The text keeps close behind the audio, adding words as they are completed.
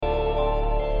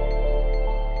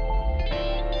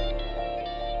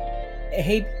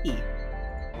Hey B,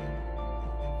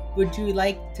 would you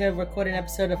like to record an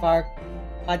episode of our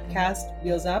podcast,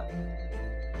 Wheels Up?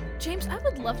 James, I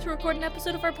would love to record an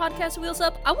episode of our podcast, Wheels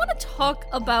Up. I want to talk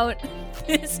about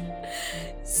this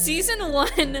Season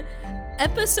 1,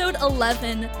 Episode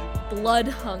 11, Blood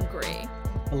Hungry.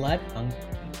 Blood Hungry.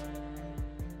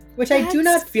 Which I do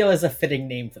not feel is a fitting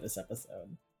name for this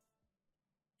episode.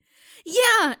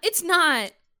 Yeah, it's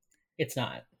not. It's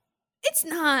not. It's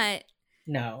not.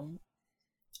 No.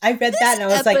 I read that and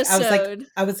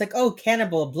I was like, oh,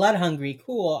 cannibal, blood hungry,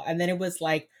 cool. And then it was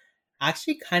like,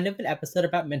 actually kind of an episode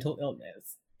about mental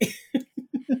illness.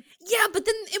 Yeah, but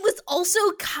then it was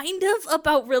also kind of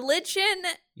about religion.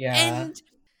 Yeah. And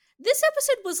this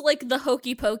episode was like the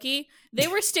hokey pokey. They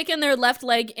were sticking their left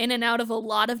leg in and out of a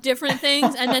lot of different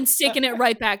things and then sticking it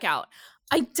right back out.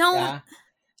 I thought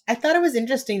it was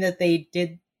interesting that they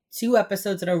did 2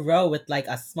 episodes in a row with like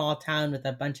a small town with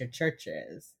a bunch of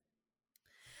churches.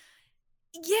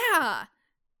 Yeah.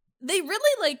 They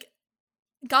really like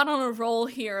got on a roll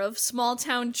here of small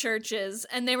town churches,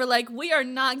 and they were like, we are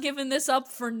not giving this up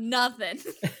for nothing.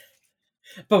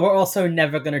 But we're also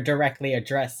never going to directly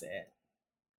address it.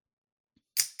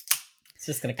 It's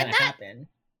just going to kind of happen.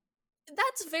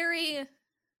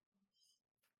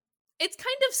 It's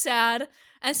kind of sad,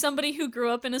 as somebody who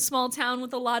grew up in a small town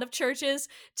with a lot of churches,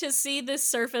 to see this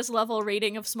surface level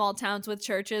reading of small towns with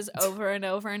churches over and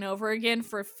over and over again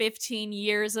for 15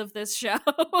 years of this show.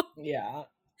 Yeah.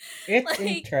 It's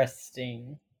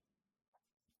interesting.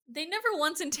 They never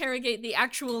once interrogate the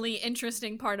actually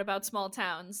interesting part about small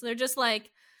towns. They're just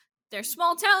like, they're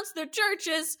small towns, they're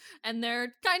churches, and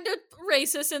they're kind of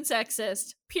racist and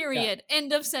sexist. Period. Yeah.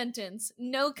 End of sentence.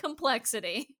 No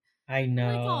complexity. I know.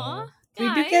 Like, aw,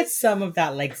 we do get some of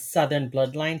that like Southern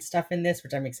bloodline stuff in this,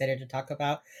 which I'm excited to talk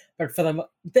about. But for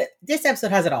this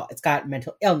episode has it all. It's got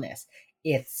mental illness.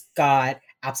 It's got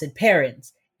absent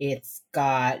parents. It's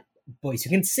got boys who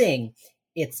can sing.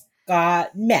 It's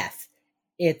got meth.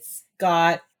 It's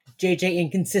got JJ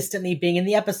inconsistently being in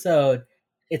the episode.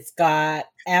 It's got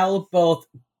Elle both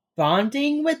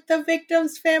bonding with the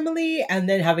victim's family and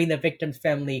then having the victim's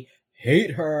family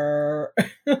hate her.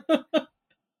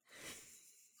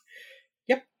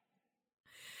 Yep.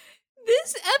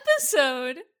 This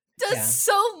episode does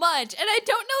so much, and I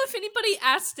don't know if anybody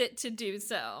asked it to do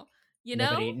so. You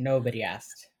know? Nobody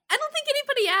asked. I don't think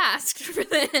anybody asked for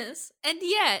this. And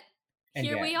yet,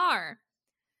 here we are.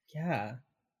 Yeah.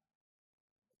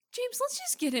 James, let's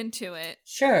just get into it.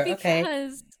 Sure, okay.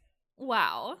 Because,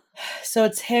 wow. So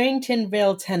it's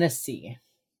Harringtonville, Tennessee.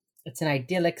 It's an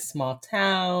idyllic small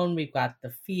town. We've got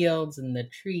the fields and the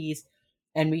trees.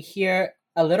 And we hear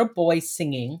a little boy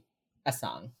singing a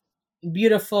song.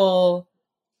 Beautiful.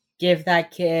 Give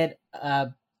that kid a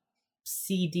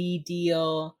CD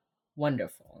deal.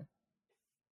 Wonderful.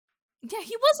 Yeah,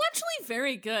 he was actually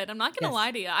very good. I'm not gonna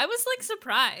lie to you. I was like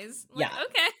surprised. Like, yeah.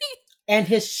 Okay. And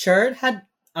his shirt had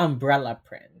umbrella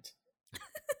print.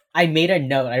 I made a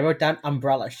note. I wrote down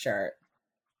umbrella shirt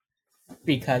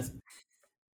because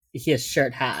his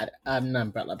shirt had an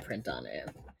umbrella print on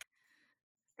it.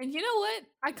 And you know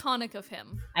what? Iconic of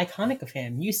him. Iconic of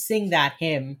him. You sing that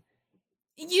hymn.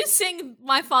 You sing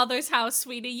My Father's House,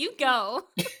 sweetie. You go.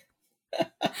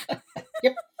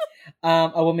 Yep.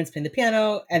 A woman's playing the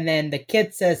piano, and then the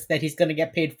kid says that he's going to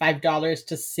get paid $5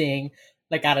 to sing,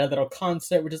 like at a little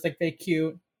concert, which is like very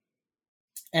cute.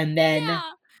 And then... Yeah,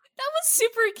 that was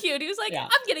super cute. He was like, I'm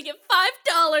going to get $5.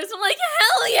 I'm like,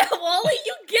 hell yeah, Wally,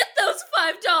 you get those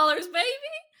 $5,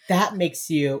 baby. That makes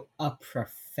you a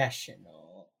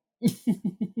professional.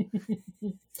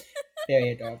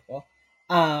 Very adorable.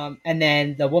 And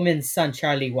then the woman's son,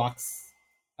 Charlie, walks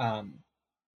the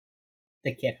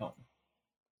kid home.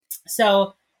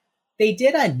 So they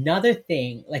did another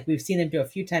thing, like we've seen them do a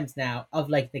few times now, of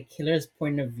like the killer's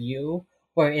point of view,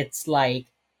 where it's like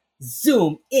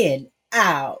zoom in,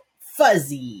 out,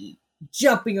 fuzzy,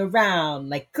 jumping around,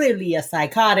 like clearly a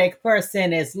psychotic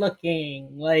person is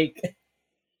looking like.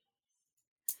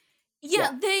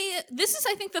 Yeah, this is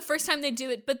I think the first time they do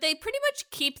it, but they pretty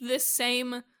much keep this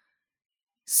same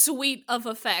suite of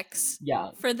effects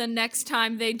for the next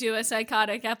time they do a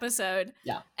psychotic episode.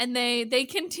 Yeah. And they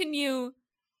continue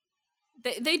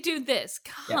they do this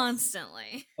constantly.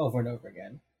 Yes. Over and over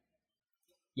again.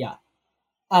 Yeah.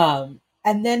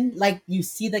 And then like you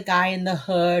see the guy in the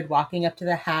hood walking up to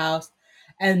the house,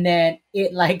 and then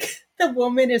it like the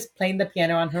woman is playing the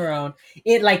piano on her own.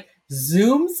 It like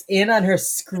zooms in on her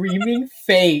screaming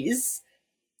face,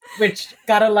 which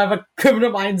gotta love a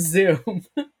Criminal Minds zoom.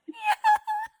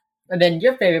 And then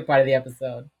your favorite part of the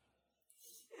episode.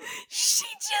 She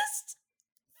just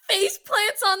face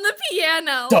plants on the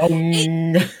piano.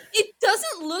 It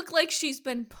doesn't look like she's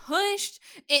been pushed.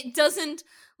 It doesn't,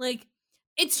 like,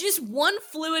 it's just one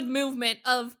fluid movement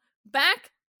of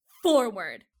back,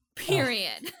 forward,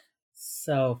 period. Oh,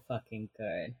 so fucking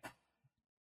good.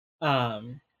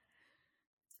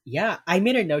 Yeah, I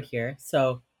made a note here.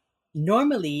 So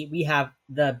normally we have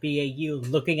the BAU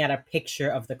looking at a picture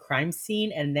of the crime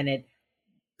scene and then it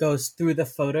goes through the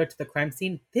photo to the crime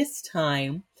scene. This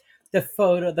time the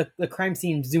photo, the crime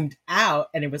scene zoomed out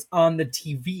and it was on the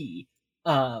TV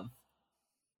of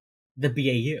the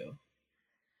BAU.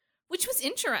 Which was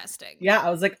interesting. Yeah,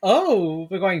 I was like, oh,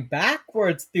 we're going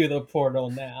backwards through the portal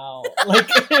now. Like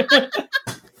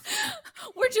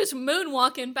we're just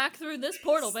moonwalking back through this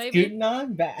portal, baby. Scooting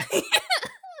on back.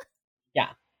 Yeah.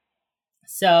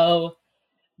 So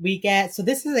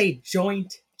this is a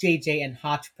joint JJ and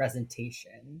Hotch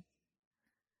presentation.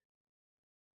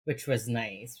 Which was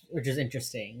nice, which is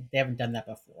interesting. They haven't done that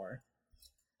before.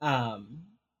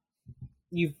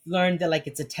 You've learned that like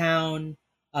it's a town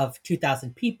of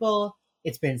 2,000 people.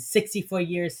 It's been 64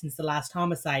 years since the last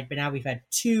homicide, but now we've had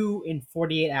 2 in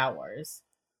 48 hours.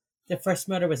 The first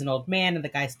murder was an old man and the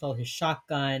guy stole his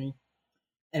shotgun.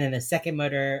 And then the second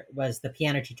murder was the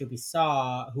piano teacher we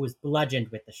saw who was bludgeoned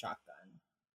with the shotgun.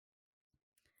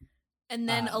 And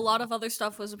then a lot of other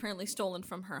stuff was apparently stolen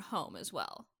from her home as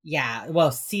well. Yeah, well,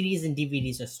 CDs and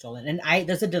DVDs are stolen. And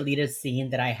there's a deleted scene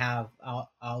that I have.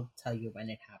 I'll tell you when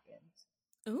it happens.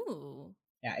 Ooh.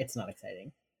 Yeah, it's not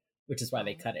exciting, which is why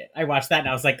they cut it. I watched that and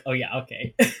I was like, oh yeah,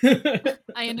 okay.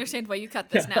 I understand why you cut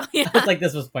this now. Yeah. I was like,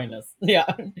 this was pointless. Yeah.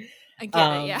 I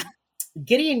get it, yeah.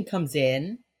 Gideon comes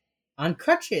in on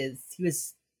crutches. He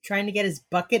was trying to get his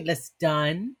bucket list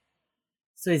done.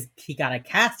 So he got a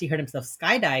cast. He hurt himself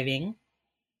skydiving.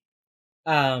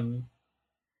 So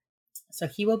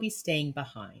he will be staying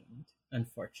behind,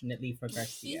 unfortunately, for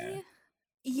Garcia.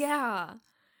 Yeah.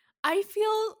 I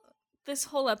feel this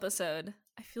whole episode,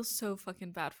 I feel so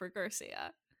fucking bad for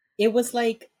Garcia. It was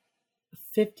like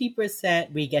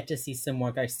 50% we get to see some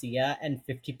more Garcia and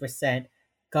 50%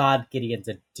 God, Gideon's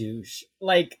a douche.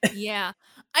 Like, yeah.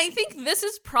 I think this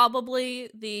is probably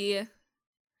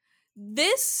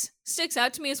this sticks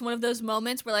out to me as one of those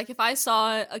moments where, like, if I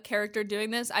saw a character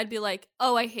doing this, I'd be like,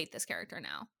 oh, I hate this character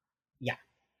now. Yeah.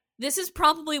 This is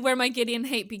probably where my Gideon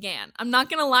hate began. I'm not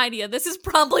gonna lie to you. This is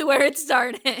probably where it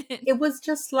started. It was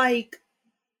just like,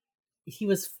 he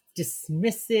was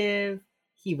dismissive.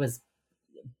 He was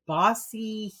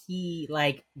bossy. He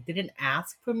like didn't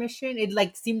ask permission. It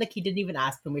like seemed like he didn't even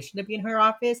ask permission to be in her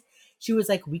office. She was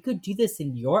like, we could do this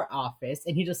in your office,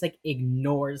 and he just like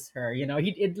ignores her, you know.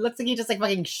 It looks like he just like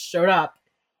fucking showed up,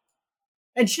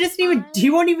 and she doesn't even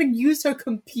he won't even use her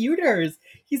computers.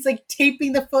 He's like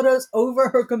taping the photos over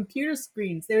her computer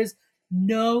screens. There's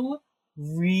no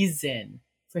reason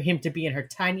for him to be in her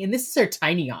tiny, and this is her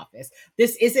tiny office.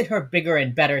 This isn't her bigger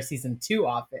and better season 2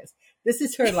 office. This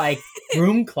is her, like,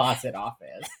 broom closet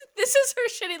office. This is her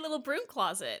shitty little broom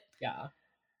closet. Yeah.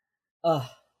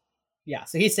 Yeah,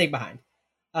 so he's staying behind.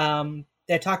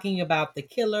 They're talking about the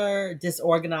killer,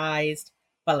 disorganized,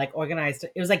 but, like, organized.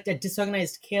 It was, like, a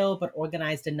disorganized kill, but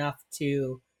organized enough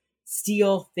to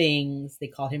steal things. They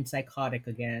call him psychotic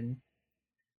again.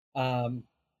 The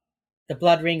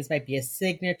blood rings might be a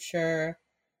signature.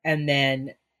 And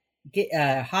then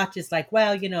Hotch is like,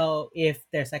 well, you know, if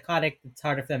they're psychotic, it's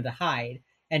harder for them to hide.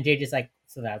 And JJ's like,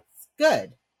 so that's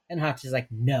good. And Hotch is like,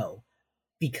 no,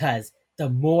 because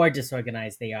the more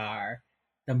disorganized they are,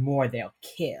 the more they'll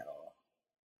kill.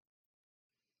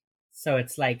 So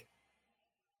it's like,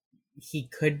 he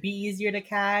could be easier to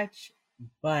catch,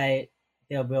 but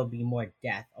there will be more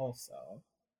death also.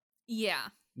 Yeah.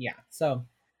 Yeah. So,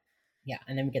 yeah.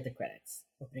 And then we get the credits,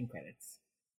 opening credits.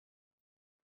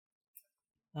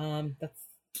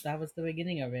 That was the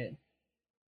beginning of it.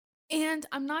 And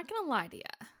I'm not gonna lie to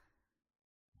you.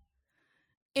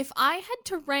 If I had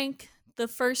to rank the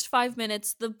first 5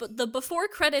 minutes, the before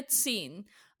credits scene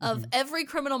of every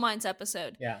Criminal Minds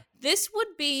episode, this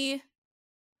would be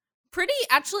pretty,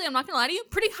 actually, I'm not gonna lie to you,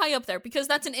 pretty high up there, because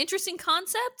that's an interesting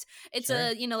concept. It's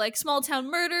a, you know, like, small town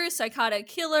murder, psychotic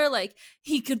killer, like,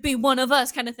 he could be one of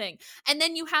us kind of thing. And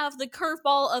then you have the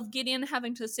curveball of Gideon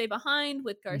having to stay behind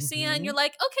with Garcia, and you're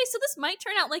like, okay, so this might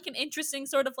turn out like an interesting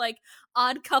sort of, like,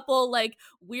 odd couple, like,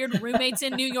 weird roommates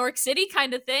in New York City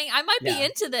kind of thing. I might be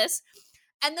into this.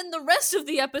 And then the rest of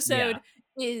the episode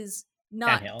is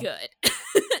not good.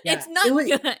 It's not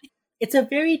good. It's a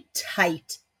very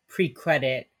tight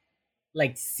pre-credit,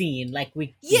 like, scene. Like,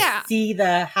 we see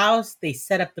the house, they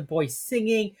set up the boys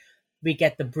singing, we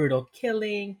get the brutal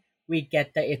killing, we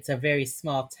get that it's a very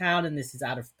small town and this is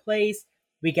out of place,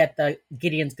 We get the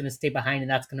Gideon's going to stay behind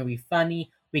and that's going to be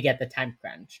funny. We get the time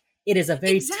crunch. It is a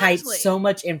very tight, so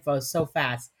much info, so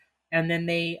fast. And then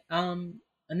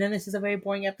this is a very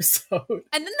boring episode.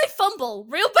 And then they fumble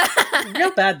real bad.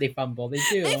 Real bad they fumble. They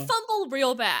do. They fumble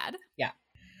real bad. Yeah.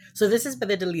 So this is where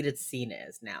the deleted scene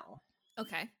is now.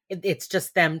 Okay. It's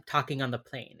just them talking on the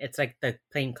plane. It's like the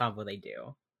plane convo they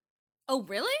do. Oh,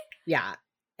 really? Yeah.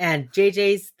 And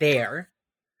JJ's there.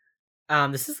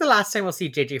 This is the last time we'll see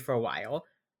JJ for a while.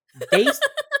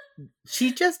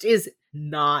 She just is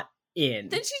not in.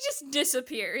 Then she just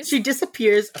disappears. She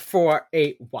disappears for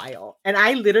a while. And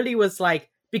I literally was like,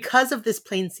 because of this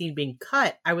plane scene being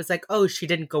cut, I was like, oh, she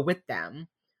didn't go with them.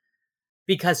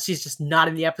 Because she's just not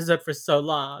in the episode for so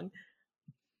long.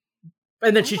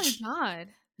 And then oh my God.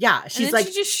 Yeah, she's like,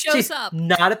 she just shows up.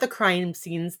 Not at the crime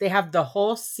scenes. They have the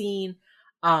whole scene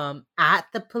at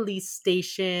the police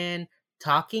station,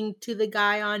 talking to the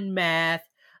guy on meth,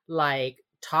 like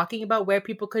talking about where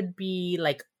people could be.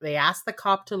 Like they asked the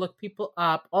cop to look people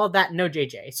up, all that. No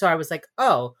JJ. So I was like,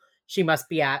 oh, she must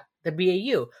be at the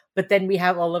BAU. But then we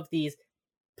have all of these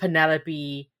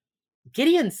Penelope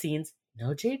Gideon scenes,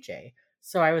 no JJ.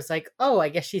 So I was like, oh, I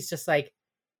guess she's just like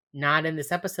not in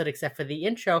this episode except for the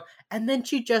intro. And then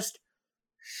she just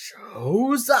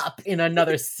shows up in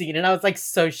another scene. And I was like,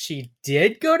 so she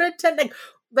did go to 10?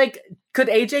 Like, could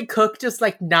AJ Cook just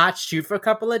like not shoot for a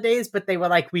couple of days? But they were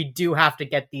like, we do have to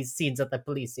get these scenes at the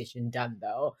police station done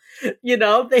though. You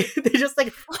know, they just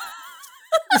like,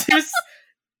 she's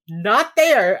not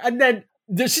there. And then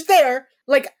she's there.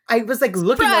 Like, I was like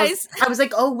looking, I was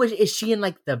like, oh, is she in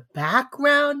like the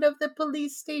background of the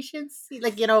police station?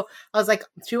 Like, you know, I was like,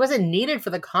 she wasn't needed for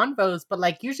the convos, but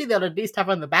like usually they'll at least have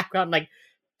her in the background, like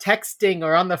texting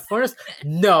or on the phone.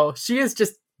 No, she is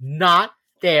just not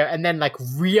there and then like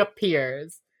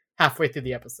reappears halfway through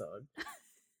the episode.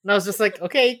 And I was just like,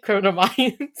 okay, Criminal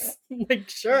Minds. Like,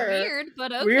 sure. Weird,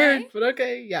 but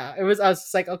okay. Yeah, I was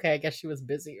just like, okay, I guess she was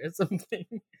busy or something.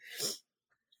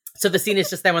 So the scene is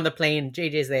just them on the plane.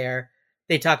 JJ's there.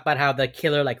 They talk about how the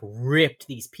killer like ripped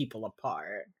these people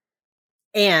apart.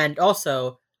 And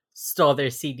also stole their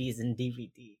CDs and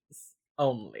DVDs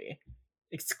only.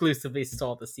 Exclusively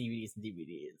stole the CDs and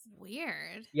DVDs.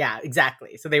 Weird. Yeah,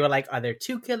 exactly. So they were like, are there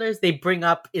two killers? They bring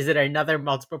up, is it another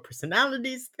multiple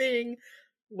personalities thing?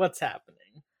 What's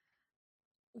happening?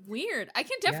 Weird. I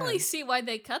can definitely see why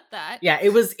they cut that. Yeah,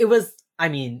 it was, I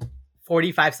mean,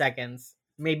 45 seconds,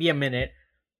 maybe a minute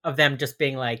of them just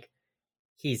being like,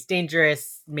 he's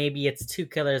dangerous. Maybe it's two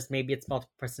killers. Maybe it's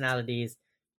multiple personalities.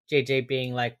 JJ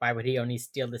being like, why would he only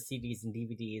steal the CDs and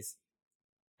DVDs?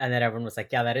 And then everyone was like,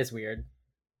 yeah, that is weird.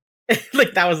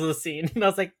 Like, that was the scene. And I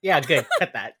was like, yeah, good.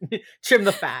 Cut that. Trim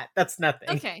the fat. That's nothing.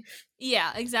 Okay.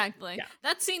 Yeah, exactly. Yeah.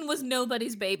 That scene was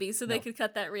nobody's baby, so they could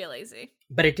cut that real easy.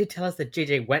 But it did tell us that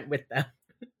JJ went with them,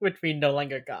 which we no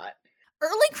longer got.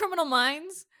 Early Criminal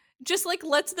Minds just, like,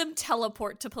 lets them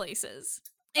teleport to places.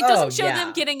 It doesn't show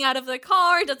them getting out of the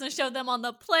car. It doesn't show them on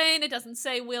the plane. It doesn't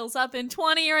say wheels up in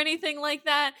 20 or anything like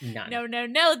that.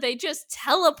 No. They just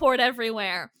teleport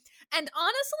everywhere. And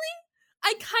honestly,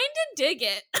 I kind of dig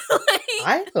it.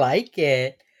 I like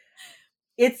it.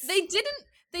 They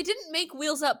didn't make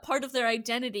Wheels Up part of their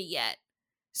identity yet.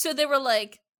 So they were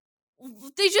like,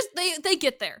 they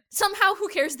get there. Somehow, who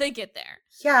cares? They get there.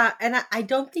 Yeah, and I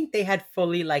don't think they had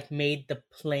fully like made the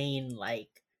plane like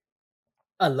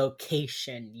a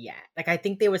location yet. Like, I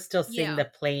think they were still seeing the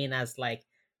plane as like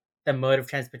the mode of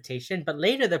transportation, but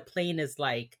later the plane is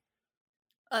like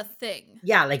a thing.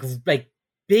 Yeah, like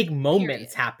big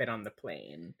moments happen on the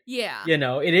plane. Yeah. You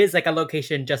know, it is like a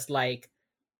location just like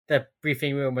the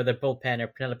briefing room or the bullpen or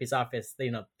Penelope's office,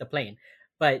 you know, the plane.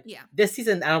 But this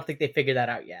season, I don't think they figured that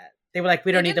out yet. They were like,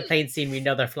 we don't need the plane scene. We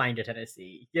know they're flying to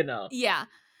Tennessee, you know? Yeah.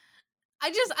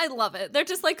 I love it. They're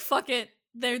just like, fuck it.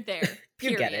 They're there.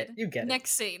 You get it.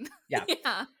 Next scene. Yeah.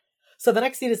 Yeah. So the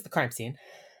next scene is the crime scene.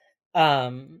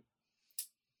 Some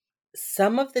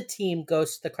of the team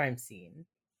goes to the crime scene.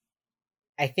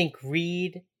 I think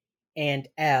Reed and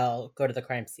Elle go to the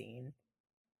crime scene.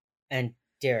 And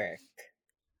Derek.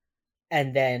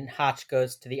 And then Hotch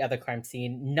goes to the other crime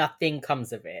scene. Nothing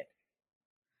comes of it.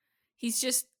 He's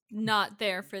just not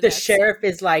there for the sheriff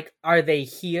is like, are they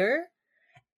here?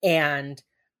 And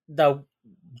the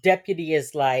deputy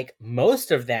is like,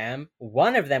 most of them.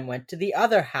 One of them went to the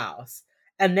other house.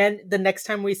 And then the next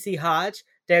time we see Hodge,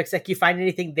 Derek's like, you find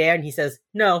anything there? And he says,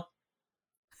 no.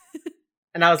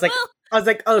 And I was like,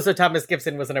 oh, so Thomas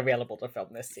Gibson wasn't available to film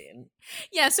this scene.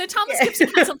 Yeah, so Thomas Gibson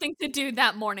had something to do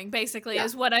that morning, basically,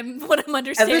 is what I'm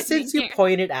understanding. Ever since you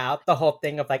pointed out the whole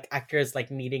thing of like actors like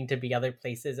needing to be other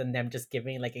places and them just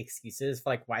giving like excuses for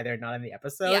like why they're not in the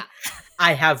episode,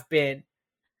 I have been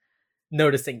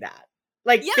noticing that.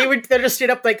 Like, they're just straight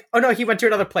up like, oh no, he went to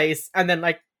another place, and then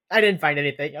like, I didn't find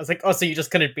anything. I was like, oh, so you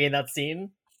just couldn't be in that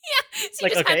scene? Yeah, so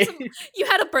like, okay. You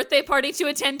had a birthday party to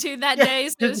attend to that day,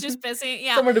 so it was just busy.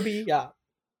 Yeah. Somewhere to be, yeah.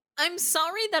 I'm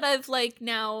sorry that I've like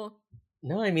now...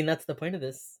 No, I mean, that's the point of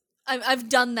this. I've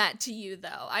done that to you,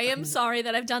 though. I am sorry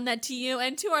that I've done that to you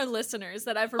and to our listeners,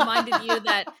 that I've reminded you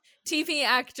that TV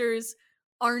actors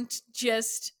aren't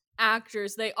just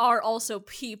actors. They are also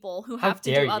people who have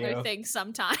to do other things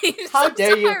sometimes. How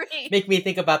dare you make me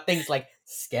think about things like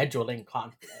scheduling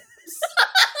conflicts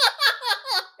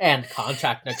and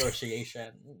contract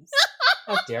negotiations.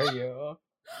 How dare you?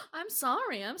 I'm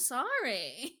sorry.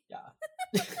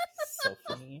 Yeah. So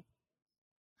funny.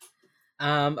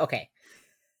 Okay.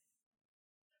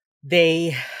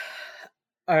 They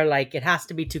are like, it has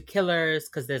to be 2 killers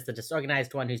because there's the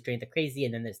disorganized one who's doing the crazy,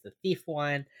 and then there's the thief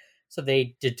one. So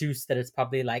they deduce that it's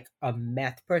probably like a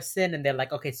meth person, and they're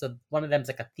like, okay, so one of them's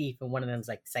like a thief and one of them's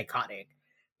like psychotic,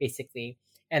 basically.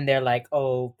 And they're like,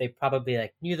 oh, they probably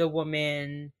like knew the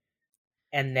woman.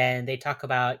 And then they talk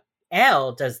about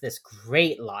Elle does this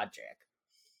great logic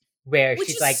where which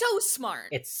she's is like, so smart.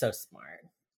 It's so smart.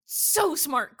 So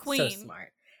smart, queen. So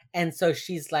smart. And so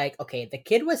she's like, okay, the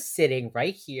kid was sitting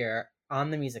right here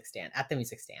on the music stand, at the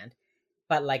music stand.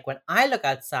 But like when I look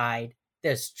outside,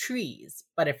 there's trees.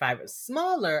 But if I was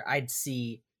smaller, I'd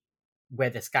see where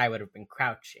this guy would have been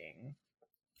crouching.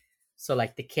 So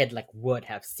like the kid like would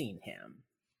have seen him.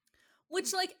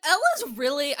 Which like Elle is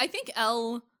really, I think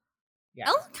Elle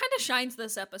kind of shines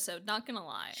this episode, not gonna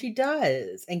lie. She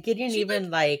does. And Gideon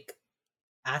even like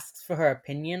asks for her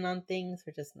opinion on things,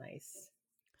 which is nice.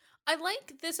 I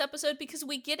like this episode because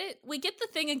we get the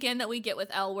thing again that we get with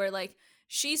Elle, where like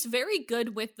she's very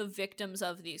good with the victims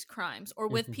of these crimes, or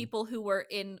with people who were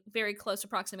in very close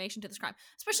approximation to this crime,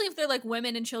 especially if they're like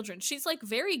women and children. She's like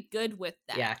very good with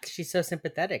that. Yeah, because she's so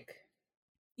sympathetic.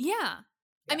 Yeah.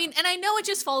 I mean, and I know it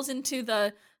just falls into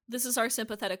the this is our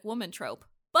sympathetic woman trope,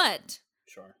 but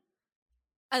sure,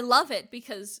 I love it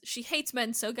because she hates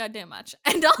men so goddamn much,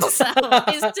 and also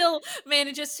still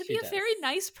manages to be a very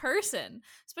nice person,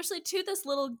 especially to this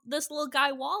little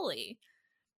guy Wally.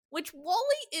 Which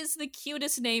Wally is the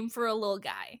cutest name for a little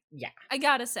guy. Yeah, I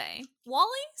gotta say, Wally,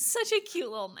 such a cute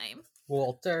little name.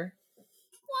 Walter.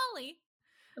 Wally.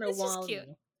 It's just cute.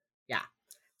 Yeah.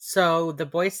 So the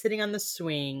boy's sitting on the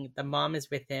swing. The mom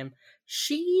is with him.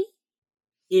 She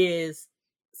is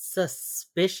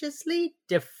suspiciously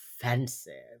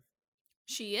defensive.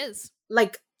 She is.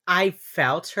 Like, I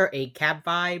felt her ACAB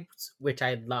vibes, which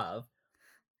I love.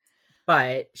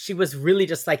 But she was really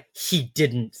just like, he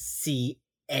didn't see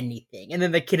anything. And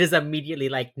then the kid is immediately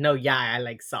like, no, yeah, I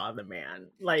like saw the man.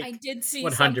 Like, I did see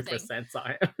 100% saw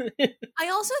him. I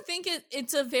also think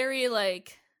it's a very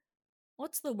like,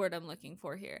 what's the word I'm looking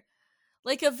for here?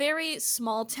 Like a very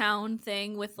small town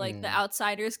thing with like the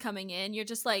outsiders coming in. You're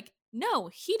just like, no,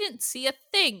 he didn't see a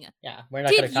thing. Yeah, we're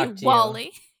not going to talk to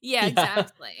Wally? you. Yeah,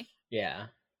 exactly. Yeah.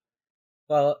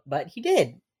 Well, but he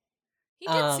did. He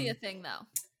did see a thing, though.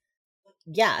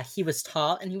 Yeah, he was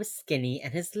tall and he was skinny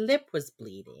and his lip was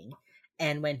bleeding.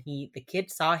 And when the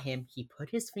kid saw him, he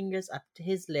put his fingers up to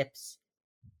his lips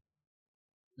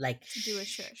like to do a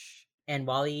shush. And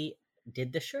Wally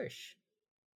did the shush.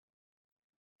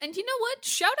 And you know what?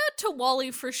 Shout out to Wally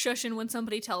for shushing when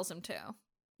somebody tells him to.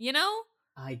 You know?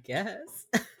 I guess.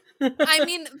 I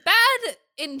mean, bad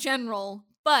in general,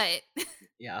 but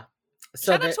yeah.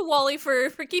 So shout out to Wally for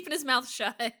keeping his mouth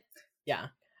shut. Yeah.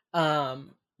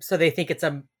 So they think it's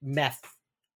a meth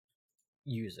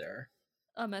user.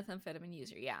 A methamphetamine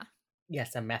user, yeah.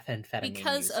 Yes, a methamphetamine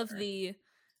user.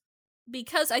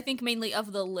 Because I think mainly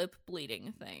of the lip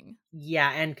bleeding thing.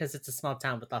 Yeah, and because it's a small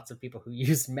town with lots of people who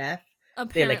use meth.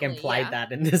 Apparently, they like implied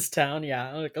that in this town.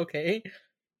 Yeah, like, okay.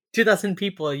 2,000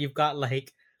 people, you've got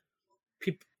like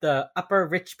the upper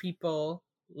rich people,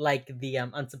 like the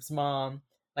Unsub's mom,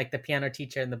 like the piano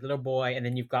teacher and the little boy, and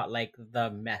then you've got like the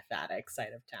meth addict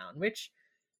side of town, which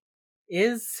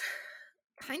is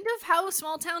kind of how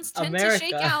small towns tend to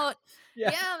shake out.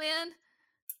 Yeah, man.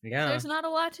 Yeah. There's not a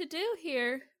lot to do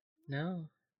here. No.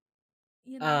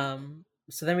 You know.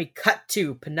 So then we cut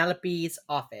to Penelope's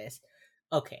office.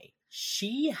 Okay,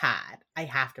 she had, I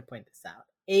have to point this out,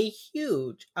 a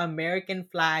huge American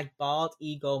flag bald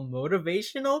eagle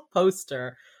motivational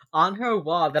poster on her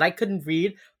wall that I couldn't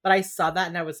read, but I saw that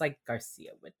and I was like,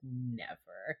 Garcia would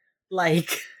never.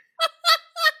 Like,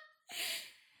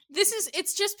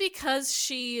 it's just because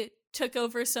she took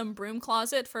over some broom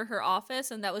closet for her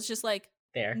office and that was just like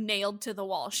there. Nailed to the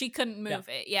wall. She couldn't move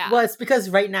it. Yeah. Well, it's because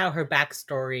right now her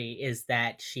backstory is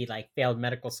that she like failed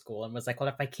medical school and was like, well,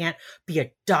 if I can't be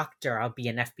a doctor, I'll be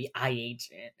an FBI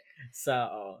agent.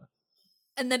 So.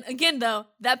 And then again, though,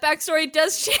 that backstory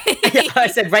does change. Yeah, I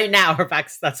said right now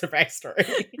that's her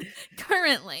backstory.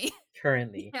 Currently.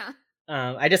 Yeah.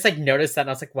 I just like noticed that and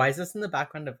I was like, why is this in the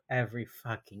background of every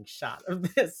fucking shot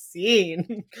of this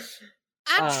scene?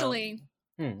 Actually,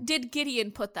 did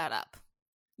Gideon put that up?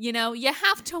 You know, you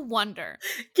have to wonder.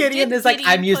 Gideon is like,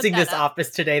 I'm using this office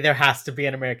today. There has to be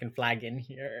an American flag in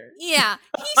here. Yeah,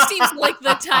 he seems like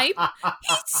the type.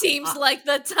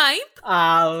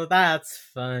 Oh, that's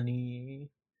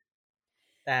funny.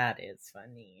 That is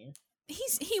funny.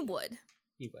 He would.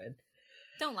 He would.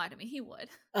 Don't lie to me. He would.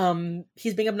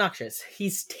 He's being obnoxious.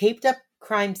 He's taped up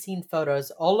crime scene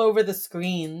photos all over the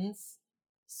screens.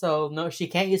 So no, she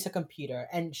can't use her computer.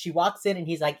 And she walks in and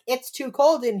he's like, it's too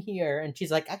cold in here. And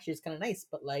she's like, actually, it's kind of nice,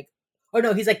 but like, oh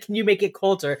no, he's like, can you make it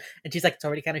colder? And she's like, it's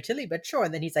already kind of chilly, but sure.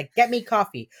 And then he's like, get me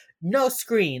coffee. No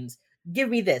screens. Give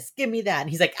me this. Give me that. And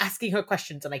he's like asking her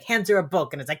questions and like hands her a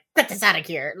book and it's like, get this out of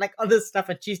here. Like all this stuff.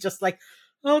 And she's just like,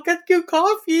 I'll get you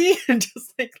coffee. And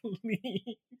just like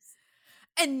leaves.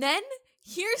 And then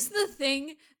here's the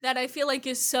thing that I feel like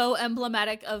is so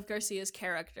emblematic of Garcia's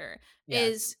character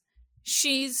is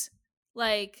she's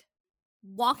like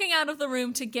walking out of the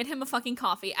room to get him a fucking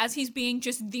coffee as he's being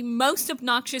just the most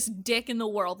obnoxious dick in the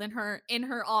world in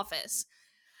her office.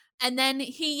 And then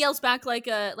he yells back like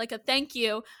a thank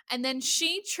you, and then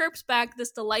she chirps back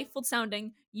this delightful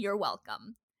sounding "you're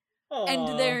welcome." Aww.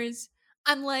 And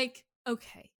I'm like,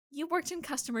 okay, you worked in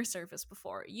customer service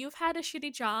before. You've had a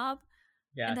shitty job.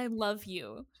 Yeah. And I love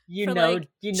you. You know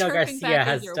Garcia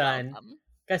has done welcome.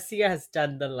 Garcia has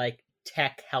done the like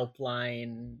tech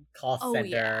helpline call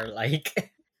center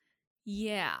like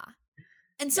yeah.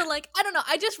 And so like I don't know,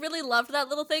 I just really loved that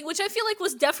little thing, which I feel like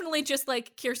was definitely just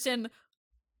like Kirsten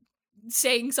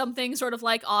saying something sort of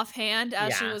like offhand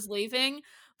as she was leaving,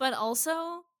 but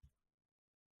also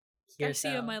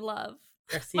Garcia, my love.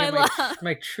 Garcia,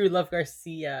 my true love,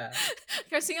 Garcia.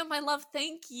 Garcia, my love,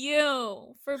 thank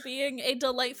you for being a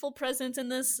delightful presence in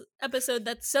this episode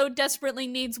that so desperately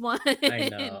needs one.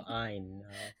 I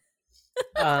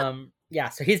know. Yeah,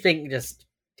 so he's being just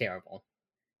terrible.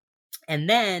 And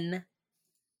then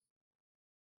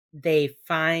they're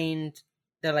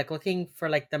like looking for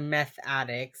like the meth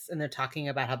addicts and they're talking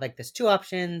about how like there's two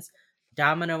options,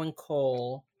 Domino and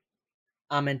Cole.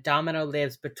 And Domino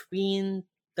lives between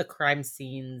the crime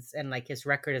scenes and like his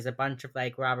record is a bunch of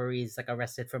like robberies, like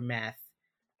arrested for meth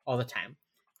all the time.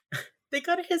 They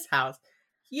go to his house.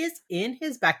 He is in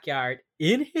his backyard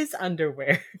in his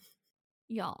underwear.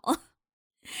 Y'all.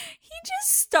 He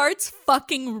just starts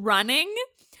fucking running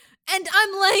and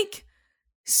I'm like,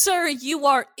 sir, you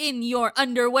are in your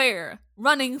underwear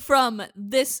running from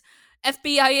this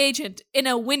FBI agent in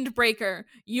a windbreaker.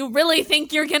 You really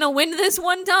think you're gonna win this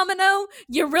one, Domino?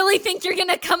 You really think you're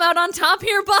gonna come out on top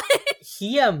here, bud?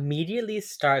 He immediately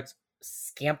starts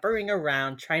scampering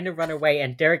around, trying to run away,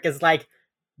 and Derek is like,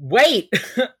 wait,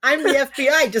 I'm the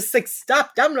FBI, just like,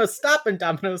 stop, Domino, stop, and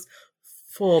Domino's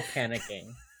full panicking.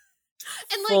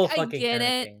 And like, I get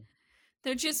it.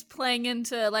 They're just playing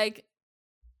into like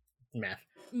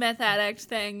meth addict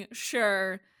thing,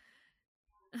 sure.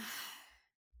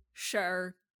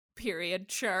 Sure.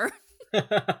 Period. Sure.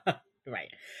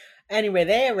 Right. Anyway,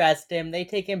 they arrest him. They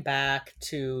take him back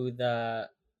to the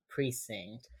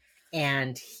precinct.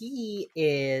 And he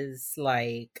is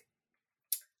like,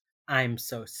 I'm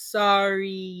so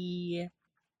sorry.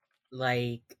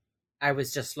 Like, I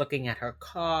was just looking at her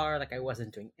car. Like, I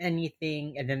wasn't doing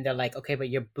anything. And then they're like, okay, but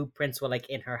your boot prints were like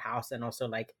in her house. And also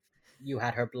like you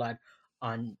had her blood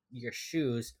on your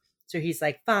shoes. So he's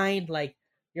like, fine. Like,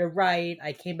 you're right.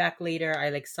 I came back later. I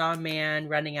like saw a man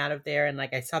running out of there and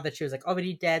like I saw that she was like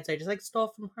already dead. So I just like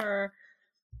stole from her.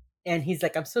 And he's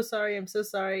like, I'm so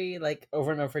sorry, like over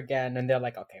and over again. And they're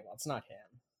like, okay, well, it's not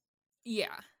him. Yeah.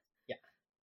 Yeah.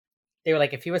 They were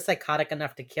like, if he was psychotic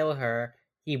enough to kill her,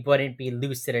 he wouldn't be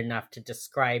lucid enough to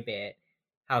describe it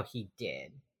how he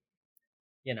did.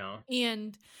 You know?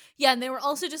 And yeah, and they were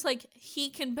also just like, he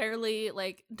can barely,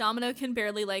 like, Domino can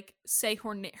barely, like, say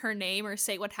her name or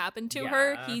say what happened to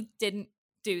her. He didn't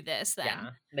do this then. Yeah,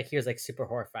 like, he was, like, super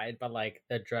horrified, but, like,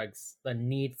 the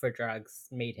need for drugs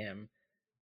made him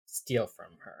steal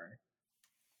from her.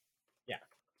 Yeah.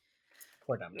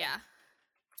 Poor Domino. Yeah.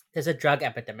 There's a drug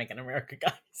epidemic in America,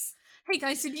 guys. Hey,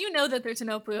 guys, did you know that there's an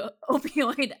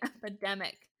opioid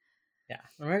epidemic? Yeah,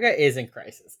 America is in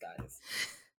crisis, guys.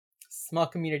 Small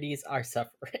communities are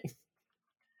suffering.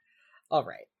 All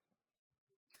right.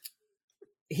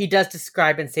 he does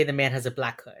describe and say the man has a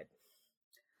black hood.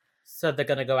 So they're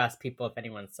gonna go ask people if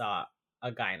anyone saw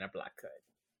a guy in a black hood.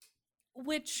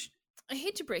 Which, I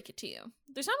hate to break it to you,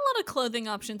 there's not a lot of clothing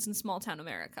options in small town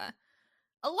America.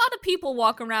 A lot of people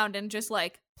walk around in just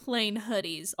like plain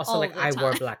hoodies. Also, like I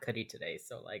wore a black hoodie today,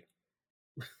 so like,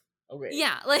 okay.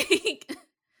 Yeah, like,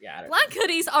 yeah, black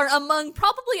hoodies are among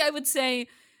probably, I would say,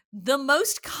 the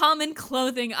most common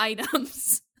clothing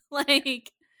items.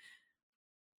 Like,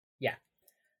 yeah.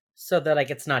 So they're like,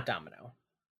 it's not Domino.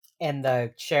 And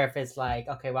the sheriff is like,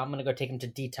 okay, well, I'm gonna go take him to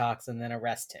detox and then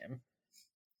arrest him.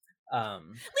 At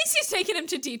least he's taking him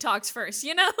to detox first,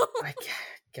 you know? I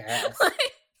guess.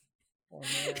 Like, oh,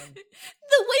 man. The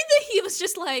way that he was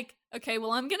just like, okay,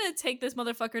 well, I'm gonna take this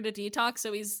motherfucker to detox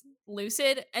so he's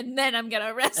lucid, and then I'm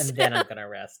gonna arrest him. And then I'm gonna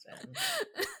arrest him.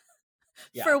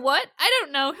 Yeah. For what? I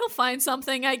don't know. He'll find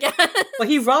something, I guess. Well,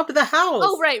 he robbed the house.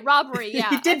 Oh, right. Robbery, yeah.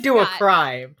 He did do a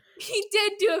crime. He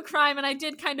did do a crime, and I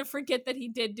did kind of forget that he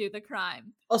did do the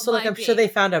crime. Also, like, I'm sure they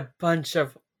found a bunch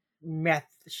of meth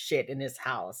shit in his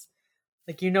house.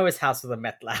 Like, you know his house was a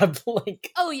meth lab.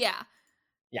 Like, oh, yeah.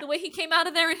 The way he came out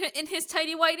of there in his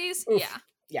tighty whities? Oof. Yeah.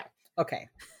 Yeah. Okay.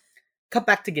 Cut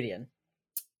back to Gideon.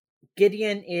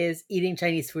 Gideon is eating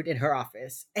Chinese food in her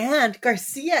office. And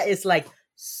Garcia is like,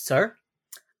 sir,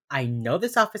 I know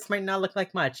this office might not look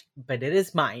like much, but it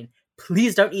is mine.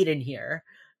 Please don't eat in here.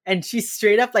 And she's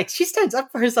straight up like, she stands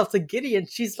up for herself to Gideon.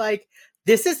 She's like,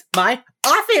 this is my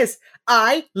office.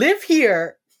 I live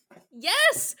here.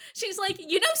 Yes. She's like,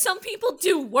 you know, some people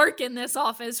do work in this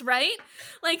office, right?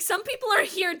 Like, some people are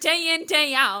here day in,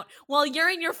 day out, while you're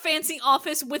in your fancy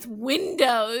office with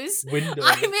windows.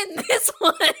 I'm in this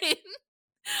one.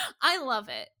 I love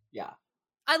it. Yeah.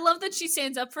 I love that she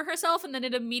stands up for herself and then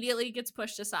it immediately gets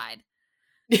pushed aside.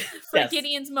 For yes.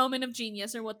 Gideon's moment of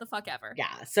genius or what the fuck ever.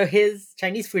 Yeah, so his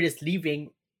Chinese food is leaving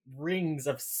rings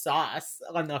of sauce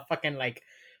on the fucking, like,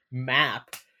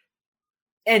 map.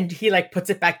 And he, like, puts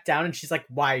it back down and she's like,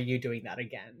 why are you doing that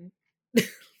again?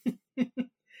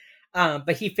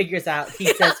 But he figures out, he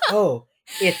says,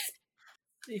 it's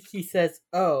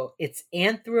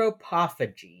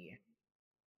anthropophagy.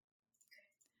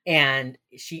 And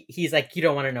he's like, you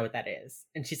don't want to know what that is.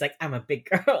 And she's like, I'm a big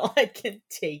girl. I can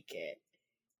take it.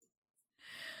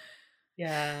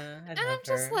 Yeah. And I'm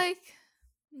just like,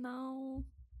 no.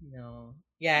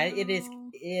 Yeah, no.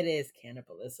 It is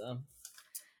cannibalism.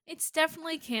 It's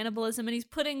definitely cannibalism. And he's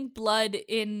putting blood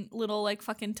in little, like,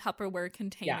 fucking Tupperware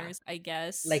containers, I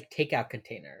guess. Like takeout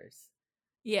containers.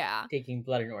 Yeah. Taking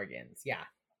blood and organs. Yeah.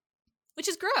 Which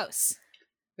is gross.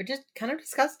 Which is kind of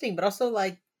disgusting, but also,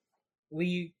 like,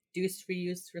 we do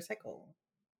reuse, recycle.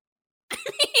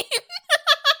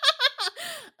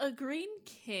 A green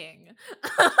king.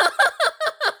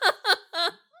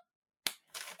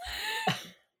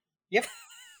 Yep.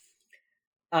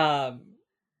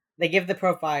 They give the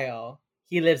profile.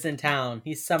 He lives in town.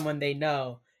 He's someone they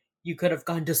know. You could have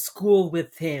gone to school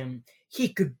with him. He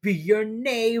could be your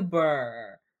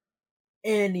neighbor.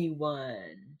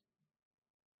 Anyone.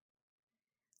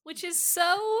 Which is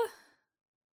so...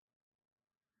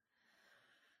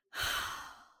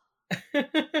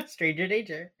 Stranger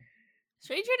danger.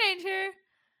 Stranger danger.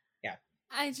 Yeah.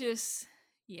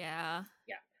 Yeah.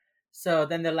 So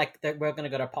then they're like, we're going to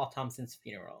go to Paul Thompson's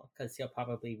funeral because he'll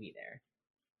probably be there.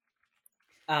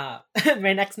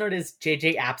 My next note is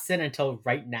JJ absent until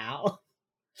right now.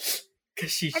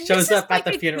 Because she shows up at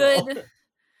the funeral.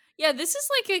 Yeah, this is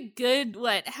like a good,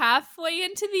 halfway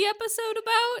into the episode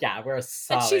about? Yeah, we're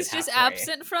solid. And she's just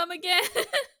absent from again.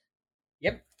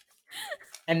 Yep.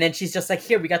 And then she's just like,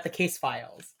 here, we got the case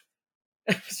files.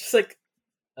 She's like,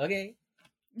 okay.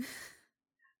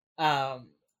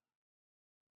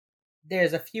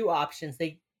 There's a few options.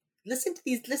 They listen to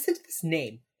this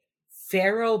name.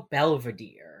 Pharaoh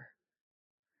Belvedere.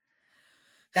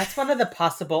 That's one of the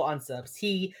possible unsubs.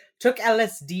 He took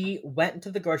LSD, went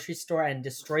into the grocery store, and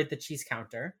destroyed the cheese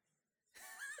counter.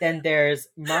 Then there's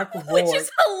Mark Ward. Which is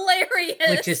hilarious.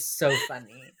 Which is so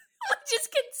funny. Which is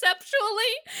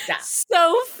conceptually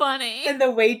so funny. And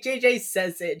the way JJ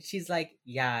says it, she's like,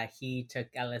 yeah, he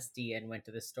took LSD and went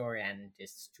to the store and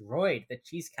destroyed the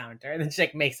cheese counter. And then she,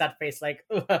 like, makes that face like,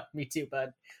 me too,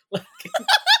 bud. Like, yeah,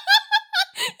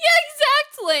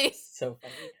 exactly. So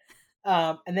funny.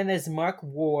 And then there's Mark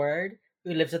Ward,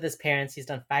 who lives with his parents. He's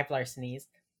done 5 larcenies.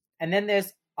 And then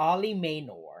there's Ollie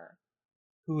Maynor,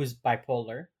 who's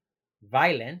bipolar,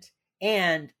 violent,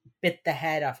 and bit the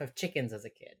head off of chickens as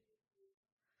a kid.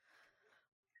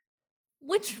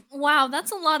 Which, wow,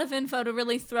 that's a lot of info to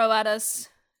really throw at us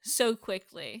so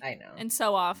quickly. I know. And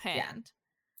so offhand. Yeah.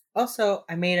 Also,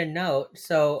 I made a note.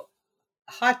 So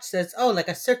Hotch says, like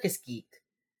a circus geek.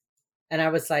 And I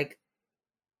was like,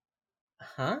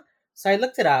 huh? So I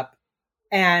looked it up,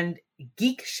 and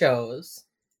geek shows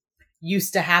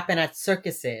used to happen at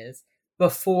circuses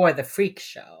before the freak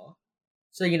show.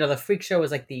 So, the freak show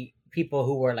was like the people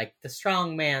who were like the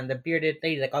strong man, the bearded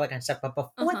lady, like all that kind of stuff. But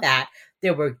before that,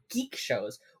 there were geek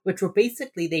shows, which were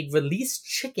basically they'd release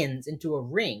chickens into a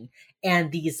ring,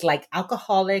 and these like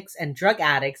alcoholics and drug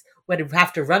addicts would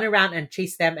have to run around and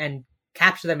chase them and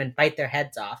capture them and bite their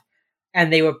heads off.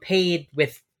 And they were paid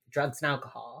with drugs and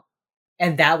alcohol.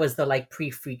 And that was the like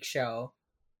pre-freak show,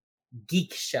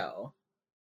 geek show.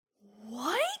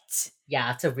 What?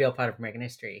 Yeah, it's a real part of American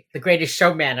history. The Greatest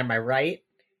Showman, am I right?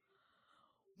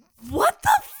 What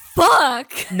the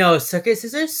fuck? No,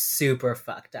 circuses are super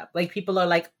fucked up. Like, people are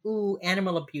like, ooh,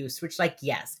 animal abuse, which, like,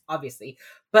 yes, obviously.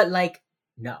 But, like,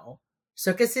 no.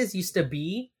 Circuses used to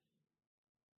be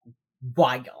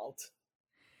wild.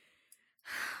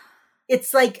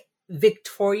 It's like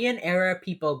Victorian era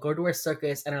people go to a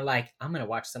circus and are like, I'm gonna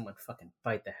watch someone fucking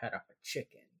bite the head off a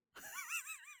chicken.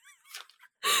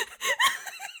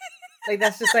 Like,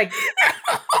 that's just like,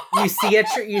 you see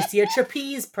a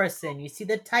trapeze person, you see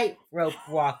the tightrope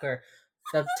walker,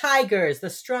 the tigers, the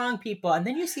strong people, and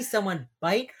then you see someone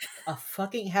bite a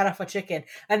fucking head off a chicken,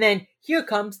 and then here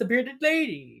comes the bearded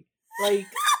lady. Like,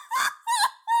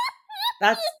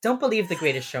 don't believe The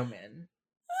Greatest Showman.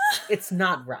 It's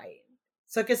not right.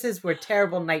 Circuses were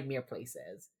terrible nightmare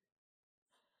places.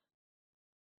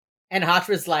 And Hotch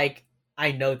was like,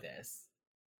 I know this.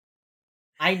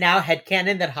 I now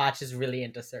headcanon that Hotch is really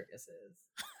into circuses.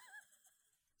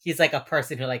 He's like a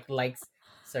person who likes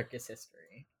circus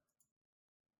history.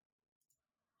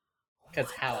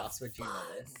 Because how else would you know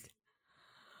this?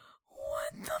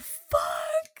 What the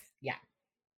fuck? Yeah.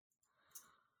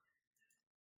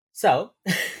 So,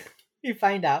 you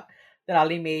find out that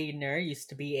Ollie Maynor used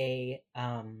to be a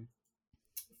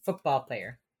football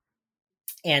player.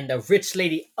 And the rich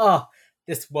lady,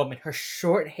 this woman, her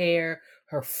short hair,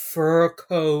 her fur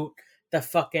coat, the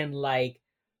fucking like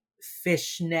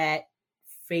fishnet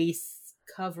face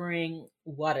covering,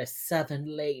 what a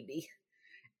southern lady.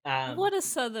 What a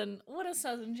southern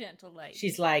gentle lady.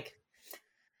 She's like,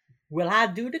 well, I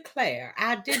do declare,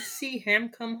 I did see him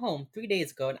come home 3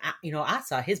 days ago, and I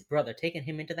saw his brother taking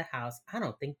him into the house. I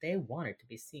don't think they wanted to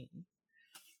be seen.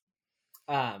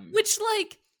 Which,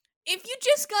 like, if you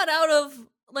just got out of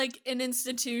like an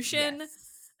institution, yes,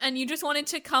 and you just wanted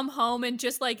to come home and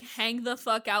just like hang the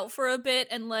fuck out for a bit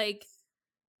and like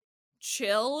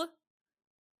chill,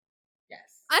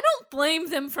 yes, I don't blame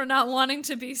them for not wanting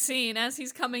to be seen as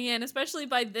he's coming in, especially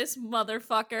by this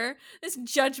motherfucker, this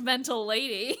judgmental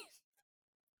lady.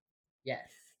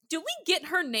 Yes. Do we get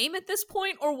her name at this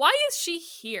point, or why is she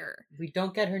here? We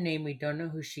don't get her name. We don't know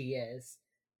who she is.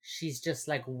 She's just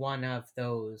like one of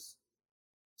those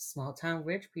small town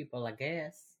rich people, I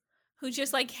guess. Who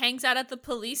just like hangs out at the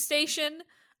police station,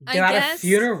 They're at a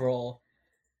funeral.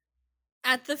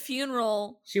 At the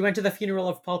funeral. She went to the funeral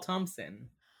of Paul Thompson.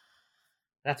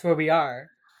 That's where we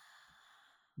are.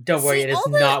 Don't worry, it is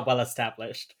not well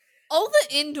established. All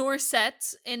the indoor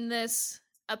sets in this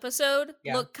episode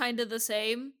look kind of the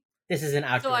same. This is an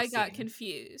outdoor scene. So I got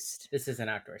confused. This is an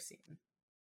outdoor scene.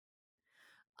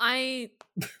 I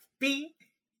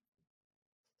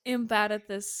am bad at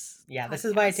this. Yeah, podcast. This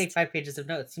is why I take 5 pages of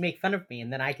notes. You make fun of me,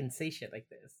 and then I can say shit like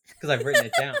this because I've written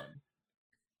it down.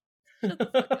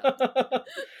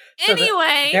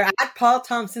 Anyway, they're at Paul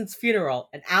Thompson's funeral,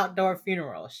 an outdoor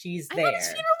funeral. She's there. I thought his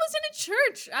funeral was in a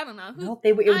church. I don't know. No,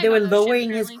 they were lowering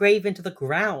his grave into the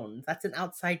ground. That's an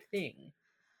outside thing.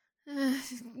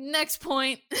 Next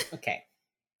point. Okay.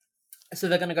 So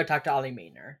they're gonna go talk to Ollie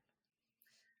Maynor.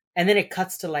 And then it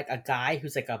cuts to like a guy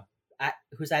who's like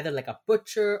who's either like a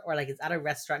butcher or like is at a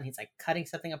restaurant and he's like cutting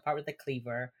something apart with a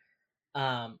cleaver.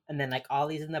 And then like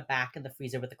Ollie's in the back in the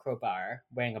freezer with a crowbar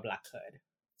wearing a black hood.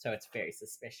 So it's very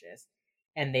suspicious.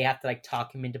 And they have to like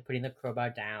talk him into putting the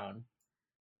crowbar down.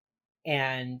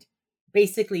 And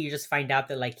basically you just find out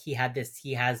that like he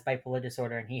has bipolar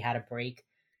disorder and he had a break,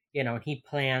 and he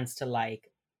plans to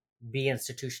like be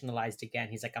institutionalized again.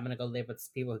 He's like, I'm gonna go live with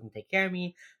people who can take care of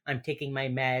me. I'm taking my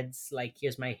meds. Like,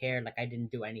 here's my hair. Like, I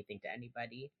didn't do anything to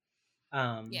anybody.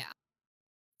 Yeah.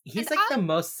 He's like the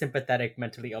most sympathetic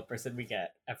mentally ill person we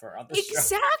get ever on the show.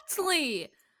 Exactly.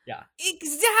 Yeah.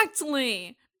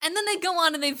 Exactly. And then they go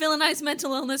on and they villainize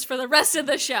mental illness for the rest of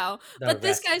the show. But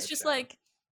this guy's just like,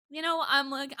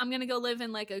 I'm gonna go live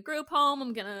in like a group home.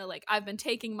 I'm gonna I've been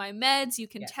taking my meds. You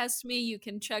can test me. You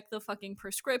can check the fucking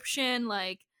prescription.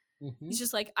 Like, he's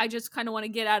just like, I just kind of want to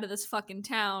get out of this fucking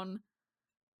town.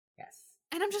 Yes.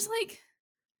 And I'm just like,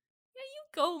 yeah, you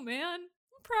go, man.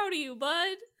 I'm proud of you,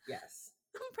 bud. Yes.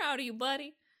 I'm proud of you,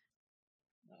 buddy.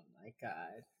 Oh my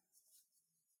god.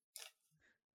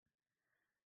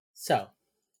 So,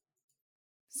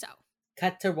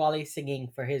 cut to Wally singing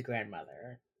for his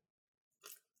grandmother.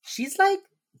 She's like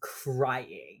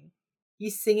crying.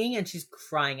 He's singing and she's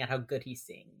crying at how good he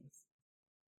sings.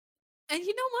 And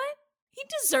you know what? He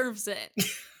deserves it.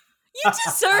 You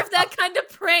deserve that kind of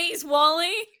praise,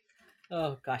 Wally.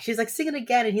 Oh gosh. She's like singing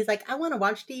again and he's like, I want to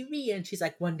watch TV. And she's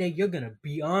like, one day you're going to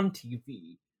be on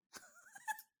TV.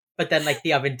 But then like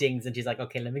the oven dings and she's like,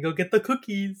 okay, let me go get the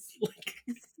cookies. Like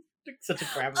such a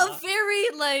grandma. A very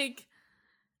like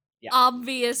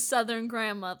obvious Southern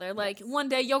grandmother. Like, one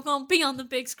day you're going to be on the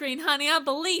big screen, honey. I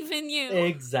believe in you.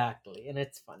 Exactly. And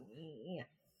it's funny.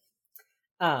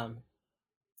 And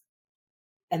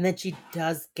then she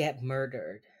does get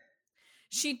murdered.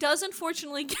 She does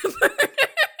unfortunately get murdered.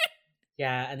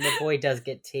 Yeah, and the boy does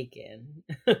get taken.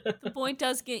 The boy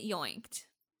does get yoinked.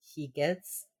 He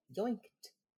gets yoinked.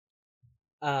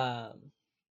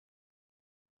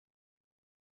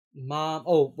 Mom,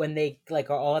 when they like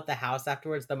are all at the house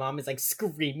afterwards, the mom is like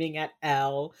screaming at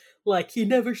Elle, like, he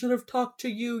never should have talked to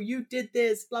you, you did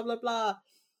this, blah blah blah.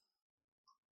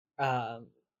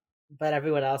 But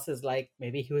everyone else is like,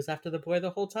 maybe he was after the boy the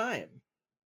whole time.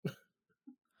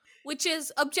 Which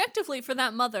is, objectively, for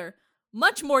that mother,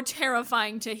 much more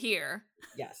terrifying to hear.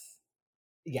 Yes.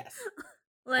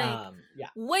 Like,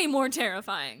 way more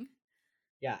terrifying.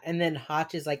 Yeah, and then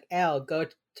Hotch is like, Elle, go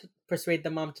to persuade the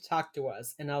mom to talk to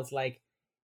us. And Elle's like,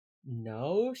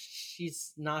 no,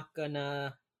 she's not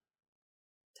gonna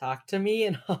talk to me.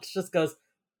 And Hotch just goes,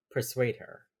 persuade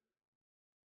her.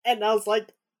 And I was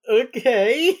like,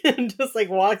 okay. And just like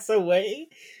walks away.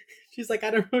 She's like,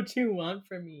 I don't know what you want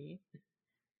from me.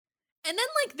 And then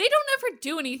like, they don't ever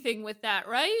do anything with that,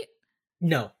 right?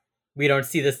 No. We don't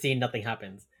see the scene, nothing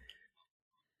happens.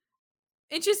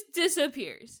 It just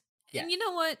disappears. Yeah. And you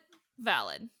know what?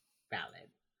 Valid,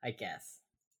 I guess.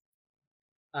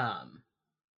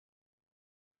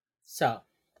 So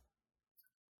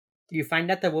you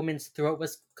find out the woman's throat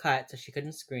was cut so she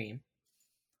couldn't scream.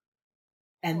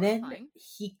 And horrifying. Then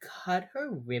he cut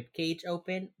her ribcage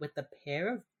open with a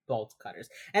pair of bolt cutters.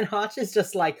 And Hotch is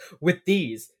just like, with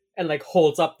these, and like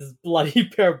holds up this bloody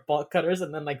pair of bolt cutters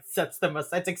and then like sets them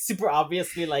aside. It's like super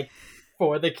obviously like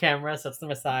for the camera, sets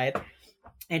them aside.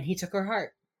 And he took her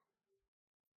heart.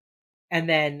 And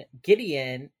then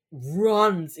Gideon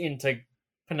runs into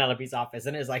Penelope's office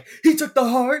and is like, he took the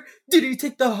heart? Did he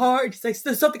take the heart? He's like,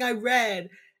 there's something I read.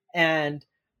 And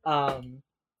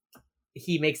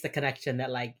he makes the connection that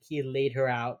like he laid her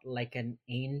out like an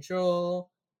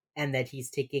angel and that he's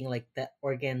taking like the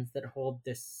organs that hold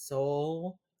the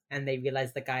soul. And they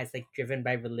realize the guy's like driven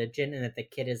by religion and that the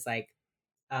kid is like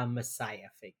a messiah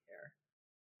figure.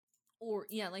 Or,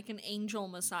 yeah, like an angel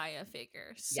messiah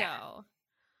figure. So... Yeah.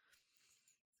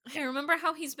 I remember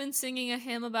how he's been singing a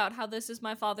hymn about how this is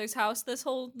my father's house this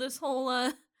whole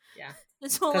episode.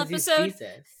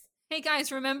 Hey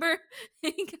guys, remember?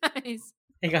 Hey guys,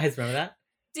 remember that?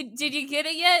 Did you get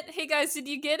it yet? Hey guys, did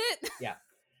you get it? Yeah.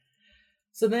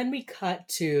 So then we cut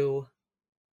to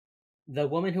the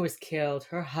woman who was killed,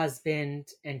 her husband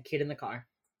and kid in the car.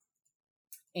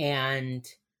 And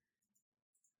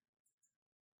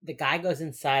the guy goes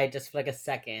inside just for like a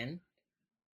second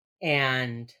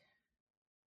and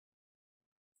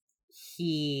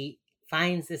he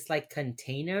finds this like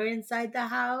container inside the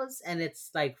house and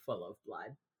it's like full of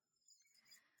blood.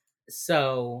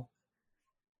 So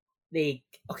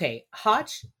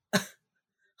Hotch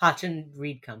and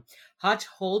Reed come. Hotch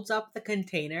holds up the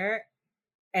container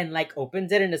and like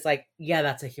opens it and it's like, yeah,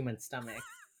 that's a human stomach.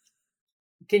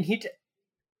 Can he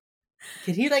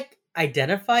like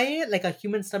identify it like a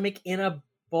human stomach in a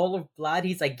bowl of blood?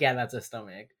 He's like, yeah, that's a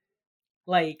stomach.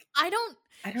 Like, I don't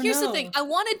Here's know. The thing. I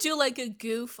want to do like a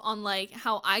goof on like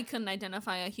how I couldn't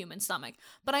identify a human stomach,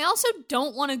 but I also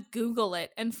don't want to Google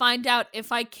it and find out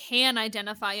if I can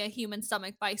identify a human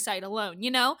stomach by sight alone, you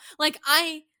know? Like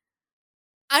I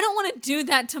don't want to do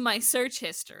that to my search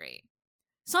history.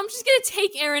 So I'm just going to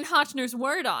take Aaron Hotchner's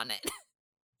word on it.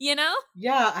 You know?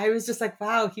 Yeah, I was just like,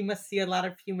 wow, he must see a lot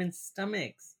of human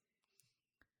stomachs.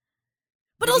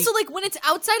 But also, like, when it's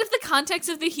outside of the context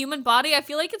of the human body, I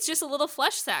feel like it's just a little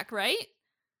flesh sack, right?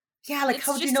 Yeah, like,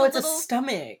 how do you know it's a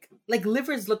stomach? Like,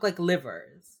 livers look like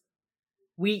livers.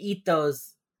 We eat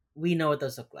those. We know what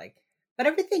those look like. But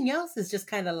everything else is just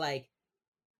kind of like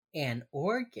an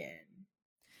organ.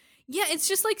 Yeah, it's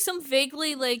just like some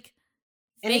vaguely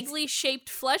shaped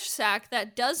flesh sack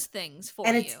that does things for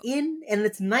you. And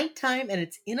it's nighttime, and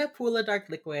it's in a pool of dark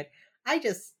liquid.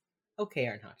 Okay,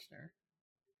 Aaron Hotchner.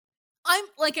 I'm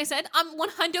like I said, I'm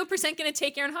 100% going to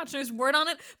take Aaron Hotchner's word on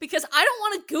it because I don't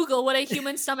want to Google what a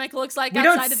human stomach looks like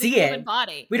outside of the human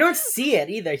body. We don't see it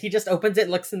either. He just opens it,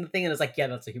 looks in the thing, and is like, "Yeah,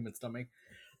 that's a human stomach."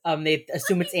 They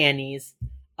assume it's Annie's.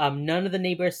 None of the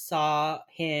neighbors saw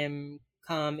him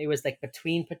come. It was like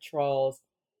between patrols.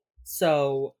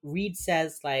 So Reed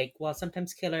says, like, well,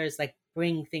 sometimes killers like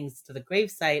bring things to the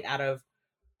gravesite out of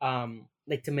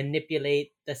like to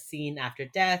manipulate the scene after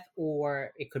death,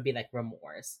 or it could be like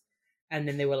remorse. And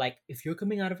then they were like, if you're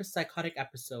coming out of a psychotic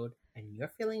episode and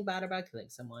you're feeling bad about killing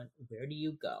someone, where do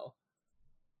you go?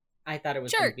 I thought it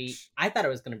was gonna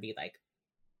be like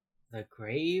the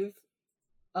grave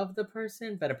of the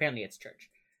person, but apparently it's church.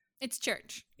 It's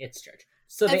church. It's church.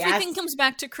 So everything comes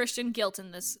back to Christian guilt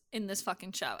in this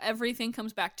fucking show. Everything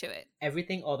comes back to it.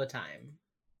 Everything all the time.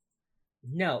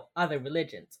 No other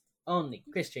religions. Only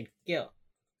Christian guilt.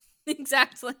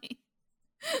 Exactly.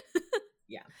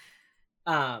 Yeah.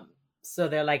 So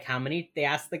they're like, they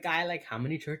ask the guy, like, how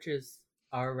many churches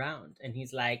are around? And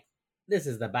he's like, this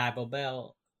is the Bible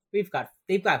Belt. They've got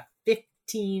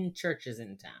 15 churches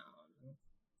in town.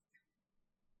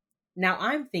 Now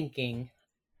I'm thinking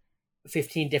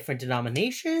 15 different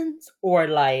denominations, or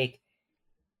like,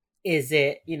 is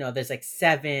it, there's like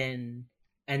 7,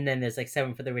 and then there's like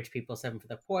 7 for the rich people, 7 for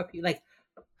the poor people. Like,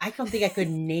 I don't think I could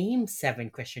name 7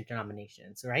 Christian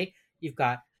denominations, right? You've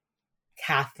got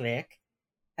Catholic,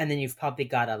 and then you've probably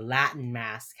got a Latin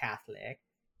Mass Catholic,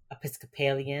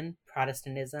 Episcopalian,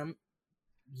 Protestantism,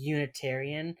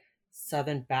 Unitarian,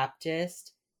 Southern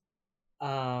Baptist,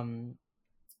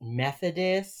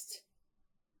 Methodist.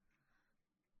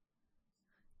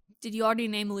 Did you already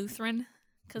name Lutheran?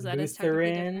 Because that is technically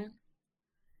different.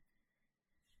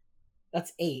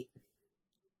 That's 8.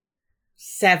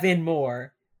 7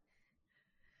 more.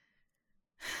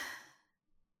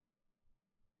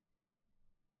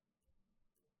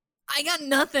 I got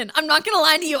nothing. I'm not gonna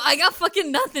lie to you. I got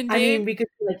fucking nothing, dude. I mean, we could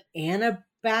do like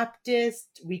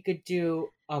Anabaptist. We could do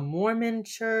a Mormon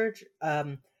church,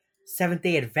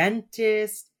 Seventh-day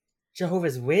Adventist,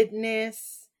 Jehovah's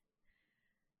Witness.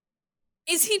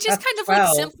 Is he just kind of 12.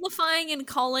 Like simplifying and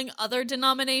calling other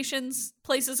denominations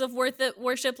places of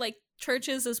worship like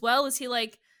churches as well? Is he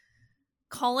like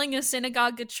calling a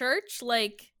synagogue a church?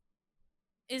 Like,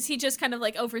 is he just kind of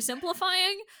like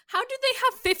oversimplifying? How do they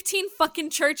have 15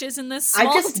 fucking churches in this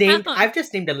small town? I've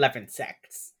just named 11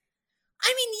 sects.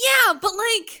 I mean, yeah, but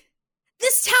like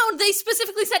this town, they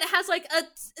specifically said it has like a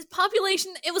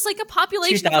population. It was like a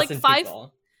population of like 5.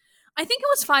 People. I think it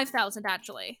was 5,000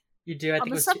 actually. You do? I think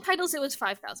on the subtitles, it was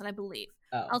 5,000, I believe.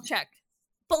 Oh. I'll check.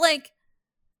 But like,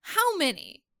 how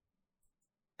many?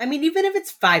 I mean, even if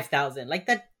it's 5,000, like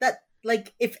that,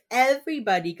 like if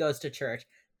everybody goes to church,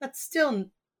 that's still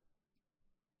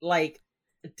like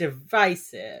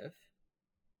divisive.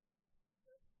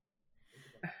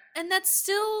 And that's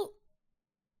still,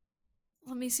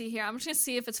 let me see here. I'm just gonna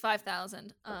see if it's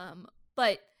 5,000.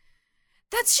 But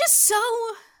that's just so.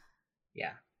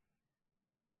 Yeah.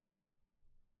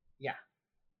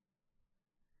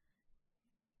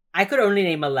 I could only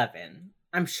name 11.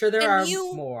 I'm sure there are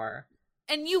more.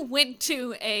 And you went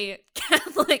to a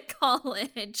Catholic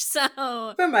college,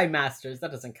 so for my master's,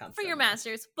 that doesn't count. For your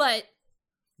master's, but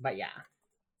yeah.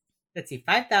 Let's see,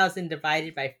 5,000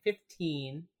 divided by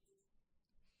 15.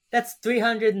 That's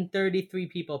 333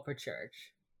 people per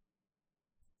church.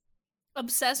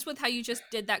 Obsessed with how you just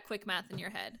did that quick math in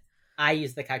your head. I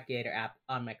use the calculator app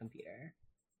on my computer.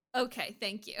 Okay,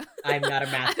 thank you. I'm not a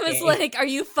math I was game. like, are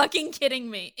you fucking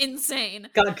kidding me? Insane.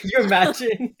 God, could you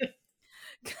imagine?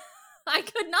 I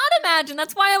could not imagine.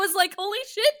 That's why I was like, holy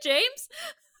shit, James.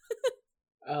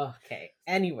 Okay.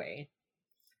 Anyway,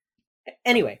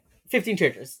 15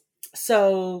 churches.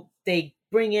 So they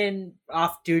bring in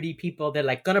off-duty people. They're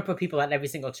like gonna put people at every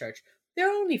single church. There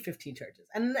are only 15 churches.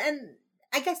 And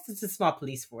I guess it's a small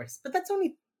police force, but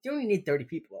you only need 30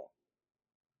 people.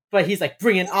 But he's like,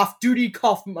 bring in off-duty,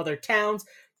 call from other towns,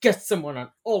 get someone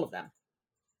on all of them.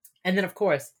 And then, of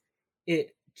course,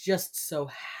 it just so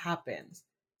happens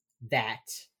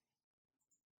that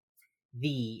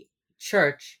the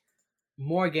church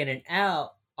Morgan and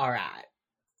Elle are at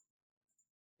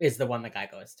is the one the guy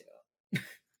goes to.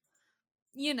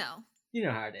 You know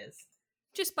how it is.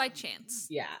 Just by chance.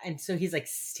 Yeah, and so he's like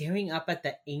staring up at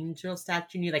the angel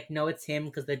statue, and you like know it's him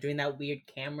because they're doing that weird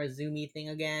camera zoomy thing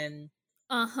again.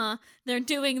 Uh-huh. They're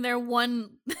doing their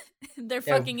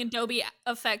fucking Adobe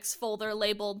Effects folder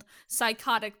labeled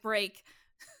Psychotic Break.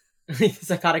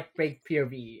 Psychotic Break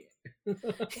POV.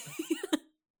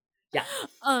 Yeah.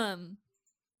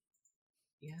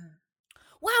 Yeah.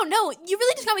 Wow, no, you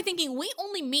really just got me thinking we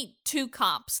only meet 2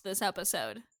 cops this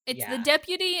episode. It's the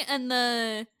deputy and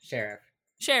the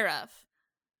sheriff.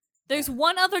 There's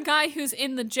one other guy who's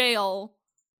in the jail,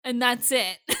 and that's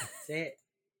it. That's it.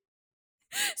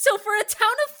 So for a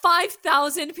town of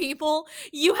 5,000 people,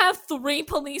 you have 3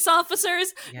 police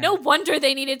officers. Yeah. No wonder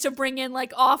they needed to bring in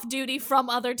like off-duty from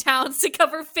other towns to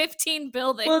cover 15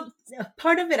 buildings. Well,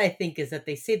 part of it I think is that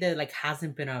they say there like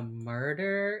hasn't been a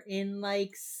murder in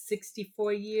like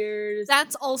 64 years.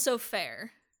 That's also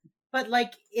fair. But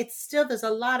like it's still there's a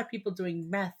lot of people doing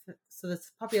meth, so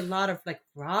there's probably a lot of like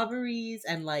robberies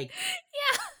and like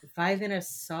violent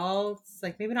assaults,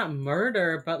 like maybe not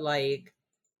murder, but like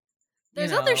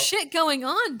there's other shit going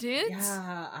on, dude.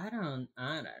 Yeah, I don't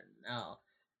know.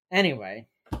 Anyway.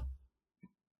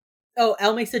 Oh,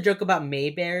 Elle makes a joke about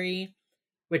Mayberry,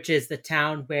 which is the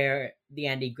town where the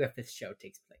Andy Griffith show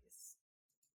takes place.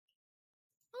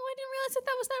 Oh, I didn't realize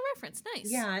that was that reference. Nice.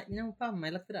 Yeah, no problem. I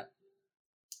looked it up.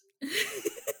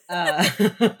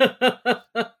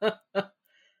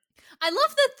 I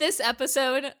love that this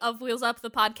episode of Wheels Up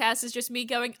the podcast is just me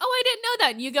going, oh, I didn't know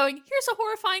that. And you going, here's a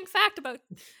horrifying fact about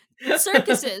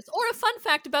circuses or a fun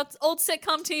fact about old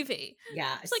sitcom TV.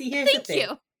 Yeah. It's like, here's thank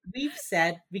you.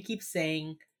 We keep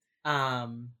saying,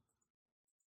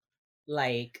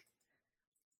 like,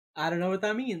 I don't know what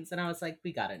that means. And I was like,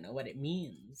 we gotta know what it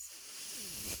means.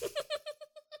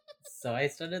 So I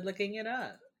started looking it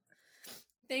up.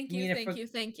 Thank you.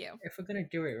 If we're gonna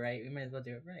do it right, we might as well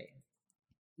do it right.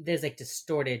 There's like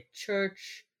distorted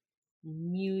church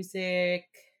music,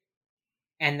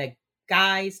 and the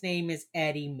guy's name is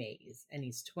Eddie Mays, and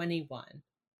he's 21.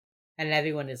 And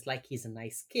everyone is like, he's a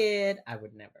nice kid. I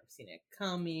would never have seen it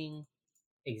coming.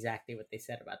 Exactly what they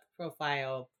said about the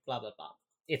profile, blah, blah, blah.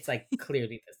 It's like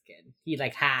clearly this kid. He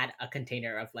like had a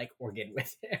container of like organ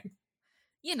with him.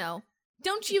 You know,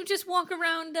 don't you just walk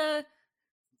around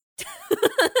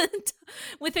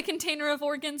with a container of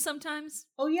organs sometimes?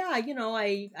 Oh yeah, you know,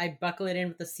 I buckle it in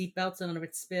with the seatbelt so none of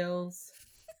it spills.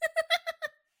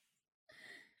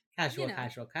 Casual.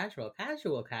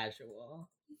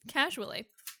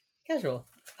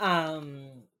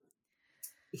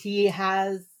 He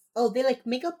has they like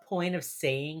make a point of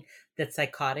saying that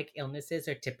psychotic illnesses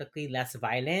are typically less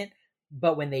violent,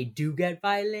 but when they do get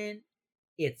violent,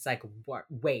 it's like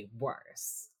way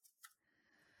worse.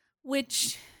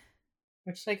 Which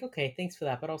like, okay, thanks for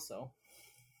that, but also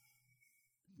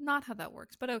not how that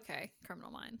works, but okay.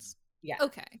 Criminal Minds. Yeah.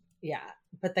 Okay. Yeah.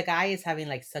 But the guy is having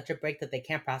like such a break that they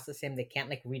can't process him. They can't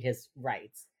like read his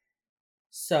rights.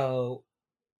 So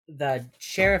the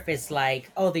sheriff is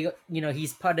like, oh,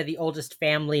 he's part of the oldest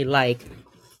family like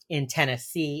in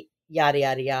Tennessee, yada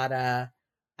yada yada.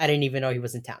 I didn't even know he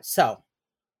was in town. So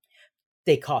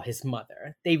they call his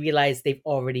mother. They realize they've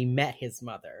already met his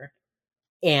mother.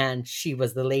 And she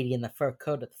was the lady in the fur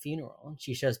coat at the funeral.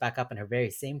 She shows back up in her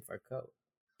very same fur coat.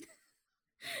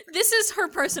 This is her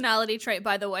personality trait,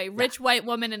 by the way. Rich white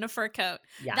woman in a fur coat.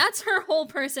 Yeah. That's her whole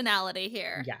personality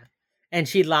here. Yeah. And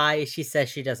she lies. She says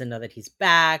she doesn't know that he's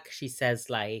back. She says,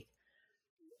 like,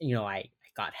 I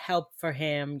got help for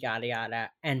him, yada,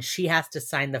 yada. And she has to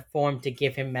sign the form to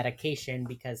give him medication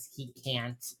because he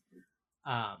can't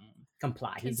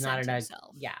comply. He's not in a...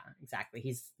 Himself. Yeah, exactly.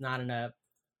 He's not in a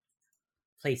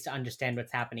place to understand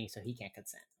what's happening, so he can't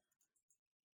consent.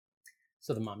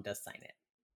 So the mom does sign it.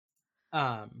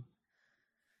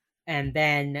 And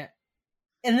then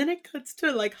it cuts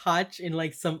to like Hotch in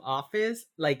like some office,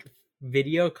 like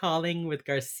video calling with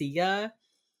Garcia.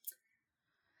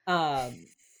 And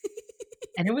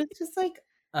it was just like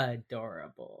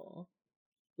adorable.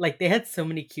 Like they had so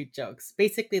many cute jokes.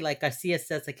 Basically, like Garcia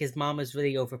says, like his mom was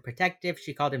really overprotective.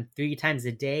 She called him 3 times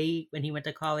a day when he went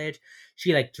to college.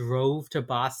 She like drove to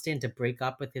Boston to break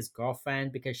up with his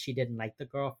girlfriend because she didn't like the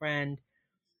girlfriend.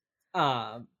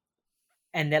 And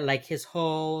that like his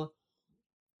whole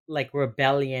like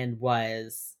rebellion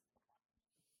was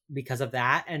because of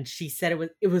that. And she said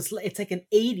it's like an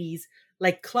 80s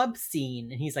like club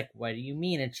scene. And he's like, what do you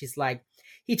mean? And she's like,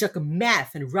 he took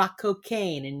meth and rock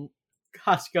cocaine. And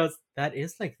Hotch goes, that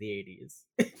is like the 80s.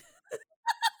 Which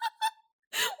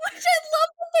I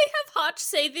love when they have Hotch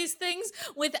say these things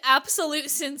with absolute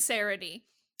sincerity.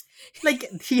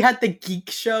 Like he had the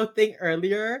geek show thing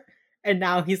earlier. And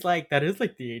now he's like, that is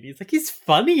like the 80s. Like, he's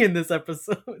funny in this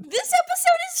episode. This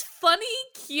episode is funny,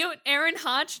 cute Aaron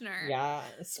Hotchner. Yeah.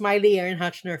 Smiley Aaron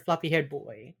Hotchner, floppy-haired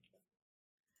boy.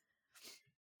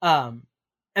 And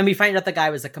we find out the guy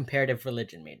was a comparative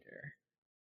religion major.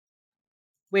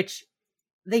 Which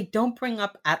they don't bring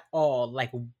up at all, like,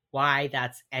 why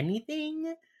that's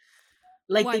anything.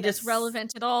 Like, why that's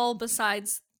relevant at all,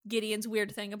 besides Gideon's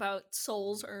weird thing about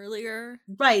souls earlier.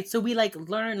 Right, so we like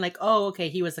learn like, oh, okay,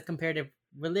 he was a comparative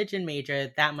religion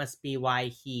major, that must be why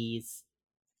he's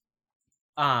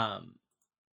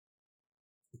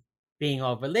being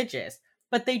all religious.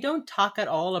 But they don't talk at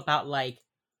all about like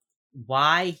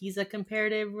why he's a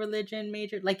comparative religion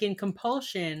major. Like in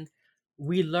Compulsion,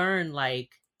 we learn like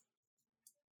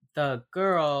the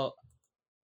girl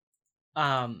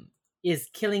is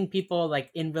killing people like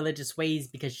in religious ways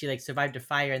because she like survived a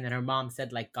fire, and then her mom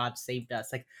said like God saved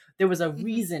us. Like there was a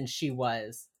reason she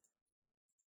was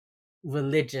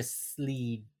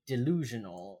religiously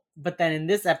delusional. But then in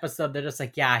this episode they're just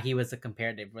like, yeah, he was a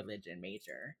comparative religion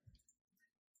major.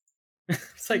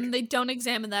 It's like they don't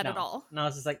examine that no. at all. And I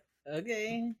was just like,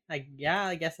 okay, like yeah,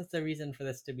 I guess that's the reason for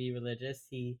this to be religious.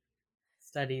 He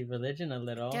studied religion a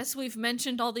little. Guess we've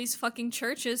mentioned all these fucking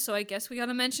churches, so I guess we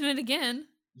gotta mention it again.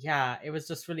 Yeah, it was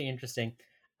just really interesting.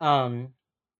 And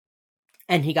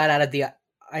he got out of the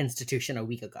institution a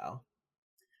week ago.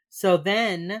 So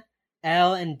then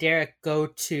Elle and Derek go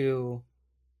to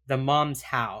the mom's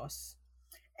house,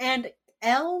 and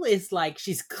Elle is like,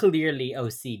 she's clearly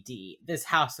OCD. This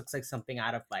house looks like something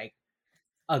out of like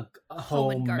a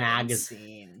home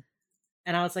magazine.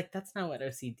 And I was like, that's not what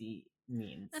OCD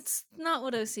means. That's not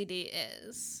what OCD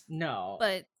is. No.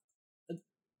 But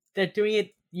they're doing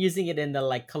it, using it in the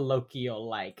like colloquial,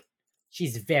 like,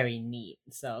 she's very neat.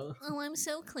 So oh, I'm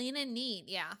so clean and neat.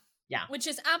 Yeah. Yeah. Which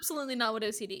is absolutely not what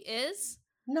OCD is.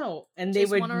 No, and they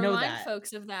would know that.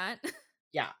 Folks of that.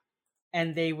 Yeah.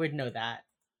 And they would know that.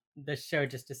 The show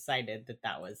just decided that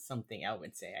that was something Elle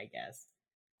would say, I guess.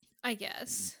 I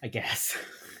guess.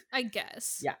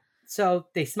 Yeah. So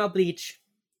they smell bleach.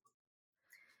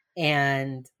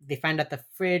 And they find out the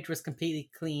fridge was completely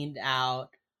cleaned out.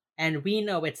 And we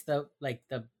know it's the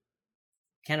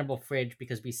cannibal fridge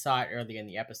because we saw it earlier in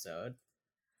the episode.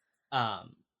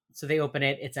 So they open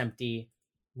it, it's empty,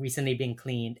 recently been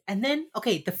cleaned. And then,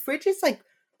 okay, the fridge is like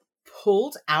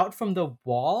pulled out from the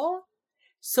wall.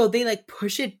 So they like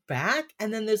push it back,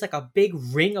 and then there's like a big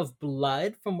ring of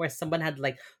blood from where someone had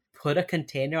like put a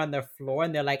container on their floor,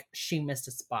 and they're like, she missed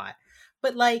a spot.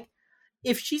 But like,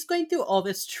 if she's going through all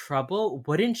this trouble,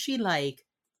 wouldn't she like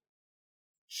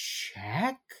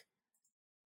check?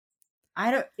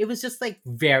 It was just like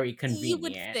very convenient. You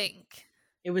would think.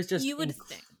 It was just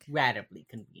incredibly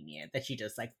convenient that she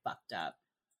just like fucked up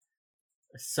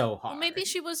so hard. Well, maybe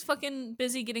she was fucking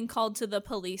busy getting called to the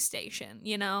police station,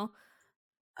 you know?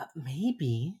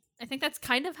 Maybe. I think that's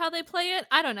kind of how they play it.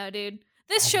 I don't know, dude.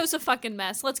 This show's a fucking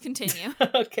mess. Let's continue.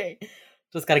 Okay.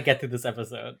 Just gotta get through this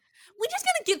episode. We just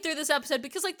gotta get through this episode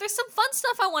because, like, there's some fun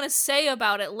stuff I want to say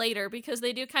about it later because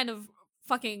they do kind of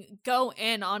fucking go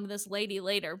in on this lady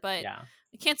later, but yeah.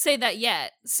 I can't say that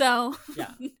yet. So,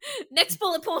 yeah. Next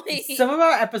bullet point. Some of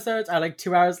our episodes are like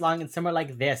 2 hours long, and some are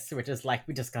like this, which is like,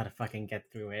 we just gotta fucking get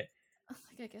through it.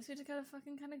 I guess we just gotta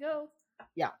fucking kind of go.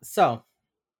 Yeah. So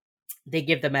they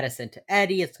give the medicine to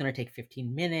Eddie. It's gonna take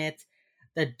 15 minutes.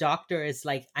 The doctor is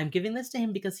like, I'm giving this to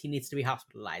him because he needs to be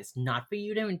hospitalized, not for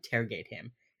you to interrogate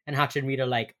him. And Hachi and Rita are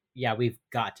like, yeah, we've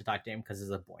got to talk to him because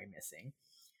there's a boy missing.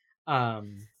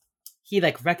 He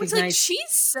like recognized. Like,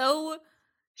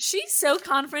 she's so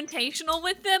confrontational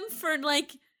with them for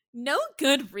like no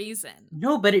good reason.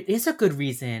 No, but it is a good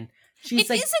reason. It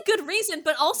is a good reason,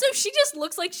 but also she just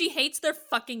looks like she hates their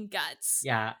fucking guts.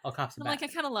 Yeah, all cops are bad. Like, I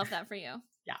kind of love that for you.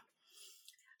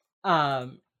 Yeah.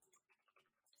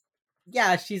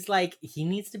 Yeah, she's like, he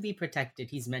needs to be protected.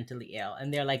 He's mentally ill.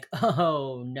 And they're like,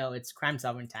 oh, no, it's crime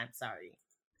solving time. Sorry.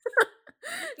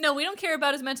 No, we don't care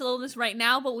about his mental illness right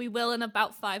now, but we will in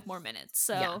about 5 more minutes.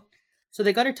 So yeah. So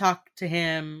they got to talk to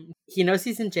him. He knows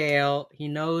he's in jail. He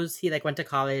knows he like went to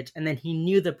college. And then he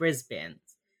knew the Brisbanes,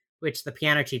 which the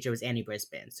piano teacher was Annie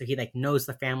Brisbane. So he like knows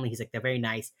the family. He's like, they're very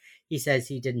nice. He says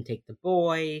he didn't take the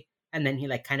boy. And then he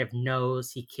like kind of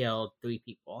knows he killed 3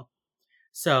 people.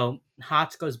 So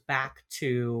Hotch goes back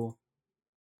to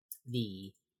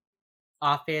the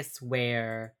office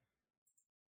where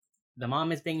the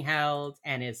mom is being held,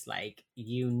 and it's like,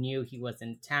 you knew he was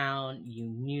in town, you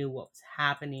knew what was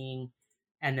happening.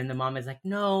 And then the mom is like,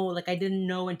 no, like, I didn't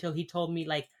know until he told me,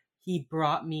 like, he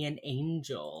brought me an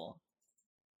angel.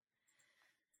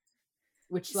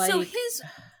 Which, like, so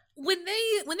when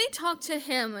they talk to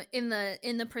him in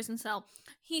the prison cell,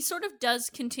 he sort of does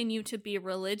continue to be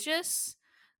religious.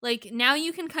 Like, now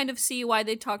you can kind of see why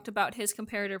they talked about his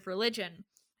comparative religion.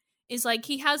 Is like,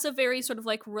 he has a very sort of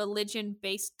like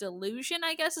religion-based delusion,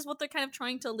 I guess, is what they're kind of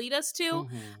trying to lead us to.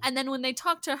 Mm-hmm. And then when they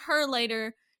talk to her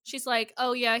later, she's like,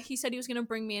 oh yeah, he said he was going to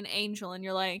bring me an angel. And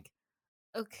you're like,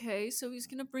 okay, so he's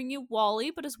going to bring you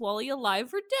Wally, but is Wally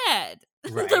alive or dead?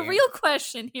 Right. The real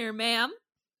question here, ma'am.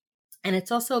 And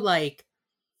it's also like,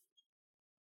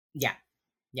 yeah,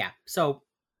 Yeah. So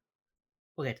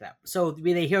we'll get to that. So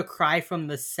they hear a cry from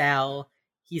the cell.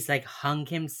 He's like hung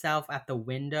himself at the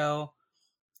window,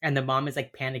 and the mom is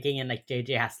like panicking, and like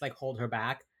JJ has to like hold her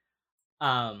back.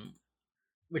 Um,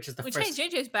 which is the Which, hey, first.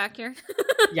 JJ's back here.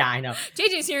 Yeah, I know.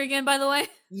 JJ's here again, by the way.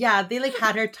 Yeah, they like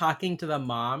had her talking to the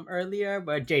mom earlier,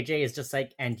 but JJ is just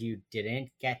like, and you didn't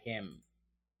get him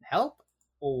help?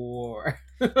 Or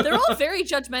they're all very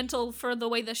judgmental for the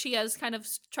way that she has kind of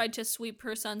tried to sweep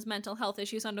her son's mental health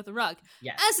issues under the rug.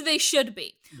 Yes. As they should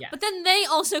be. Yes. But then they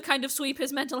also kind of sweep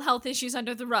his mental health issues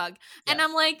under the rug. Yes. And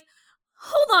I'm like,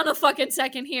 hold on a fucking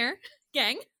second here,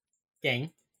 gang.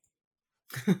 Gang,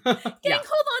 hold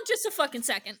on just a fucking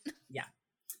second. Yeah.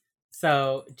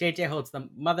 So JJ holds the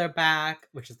mother back,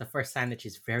 which is the first sign that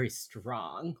she's very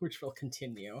strong, which will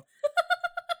continue.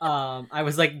 I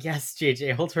was like, yes,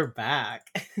 JJ, hold her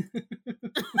back.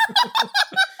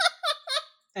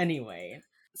 Anyway,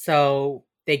 so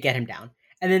they get him down.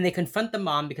 And then they confront the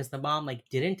mom because the mom like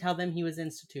didn't tell them he was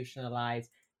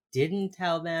institutionalized, didn't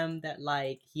tell them that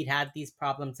like he'd had these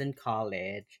problems in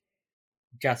college,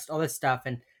 just all this stuff.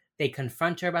 And they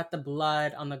confront her about the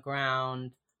blood on the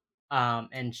ground.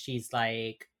 And she's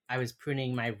like, I was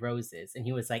pruning my roses. And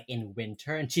he was like, in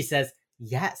winter. And she says,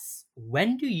 yes,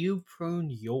 when do you prune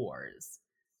yours?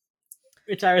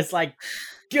 Which I was like,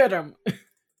 get him.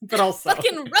 But also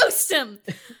fucking roast him.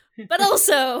 But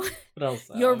also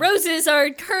your roses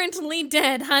are currently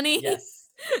dead, honey. Yes.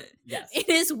 Yes. It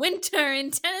is winter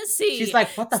in Tennessee. She's like,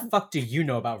 what the fuck do you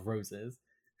know about roses?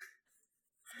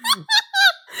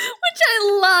 Which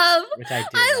I love. Which I do.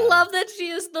 I love that she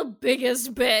is the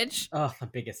biggest bitch. Oh, the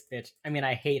biggest bitch. I mean,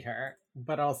 I hate her,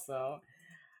 but also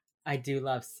I do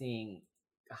love seeing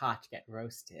Hotch get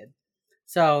roasted.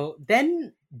 So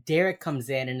then Derek comes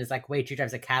in and is like, wait, she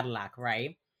drives a Cadillac,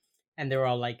 right? And they're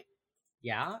all like,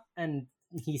 yeah. And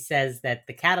he says that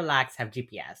the Cadillacs have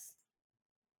GPS.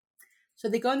 So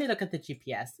they go and they look at the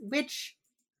GPS, which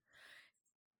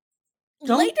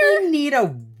don't they need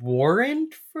a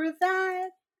warrant for that?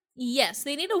 Yes,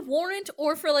 they need a warrant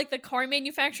or for like the car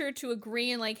manufacturer to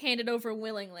agree and like hand it over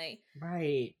willingly.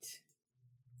 Right.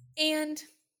 And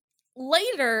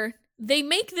later, they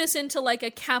make this into like a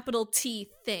capital T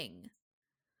thing.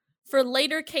 For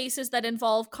later cases that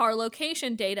involve car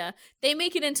location data, they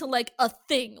make it into like a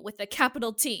thing with a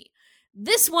capital T.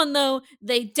 This one, though,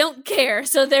 they don't care.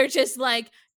 So they're just like,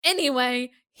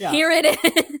 anyway, here it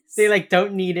is. They like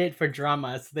don't need it for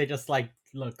drama. So they just like,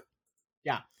 look.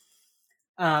 Yeah.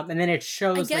 And then it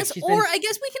shows I guess, like I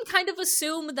guess we can kind of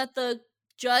assume that the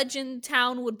judge in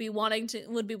town would be willing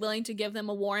to give them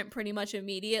a warrant pretty much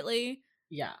immediately.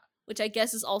 Yeah. Which I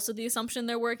guess is also the assumption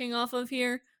they're working off of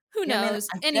here. Who knows?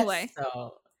 Anyway.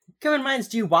 So, Kevin Mines,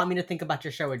 do you want me to think about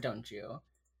your show or don't you?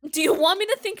 Do you want me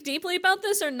to think deeply about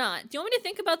this or not? Do you want me to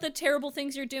think about the terrible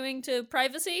things you're doing to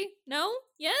privacy? No?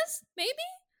 Yes?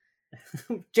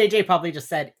 Maybe? JJ probably just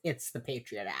said it's the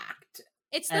Patriot Act.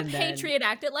 It's the Patriot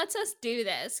Act. It lets us do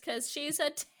this because she's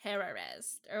a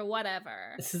terrorist or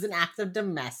whatever. This is an act of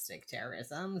domestic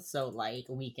terrorism, so like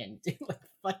we can do like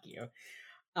fuck you.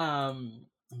 I'm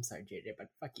sorry, JJ, but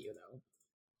fuck you though.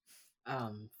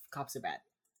 Cops are bad.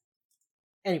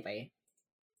 Anyway,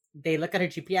 they look at her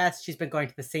GPS. She's been going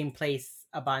to the same place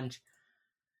a bunch,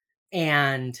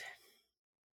 and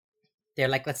they're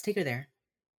like, "Let's take her there."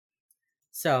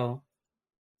 So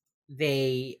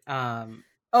they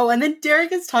Oh, and then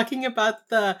Derek is talking about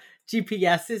the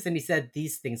GPSs, and he said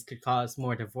these things could cause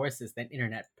more divorces than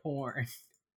internet porn.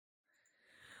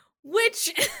 Which,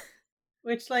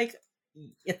 like,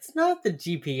 it's not the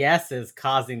GPSs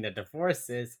causing the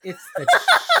divorces, it's the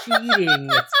cheating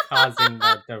that's causing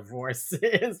the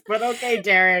divorces. But okay,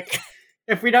 Derek,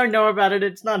 if we don't know about it,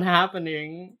 it's not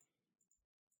happening.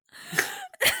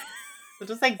 It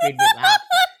just like made me laugh.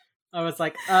 I was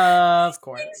like, of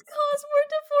course. Things cause more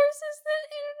divorces than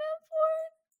internet porn.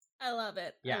 I love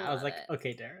it. Yeah, I was like,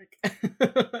 okay, Derek.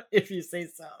 If you say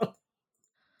so.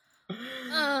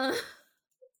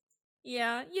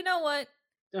 Yeah, you know what?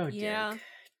 Oh, yeah.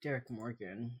 Derek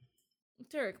Morgan.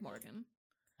 Derek Morgan.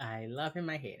 I love him,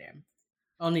 I hate him.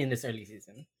 Only in this early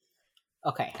season.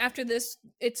 Okay. After this,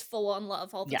 it's full on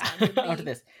love all the time. Yeah, after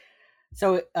this.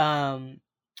 So,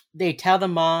 they tell the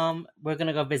mom, we're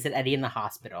gonna go visit Eddie in the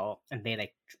hospital, and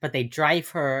they drive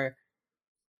her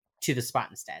to the spot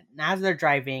instead. And as they're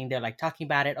driving, they're like talking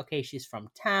about it. Okay, she's from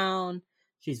town,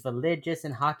 she's religious,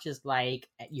 and Hotch is like,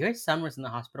 your son was in the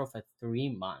hospital for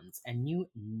 3 months, and you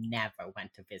never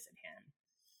went to visit him.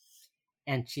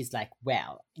 And she's like,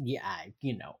 well, yeah,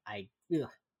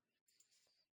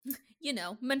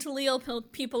 mentally ill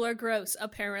people are gross,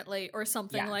 apparently, or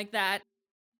something like that.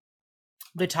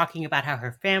 they're talking about how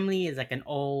her family is like an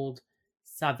old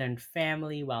Southern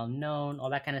family, well known, all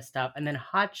that kind of stuff. And then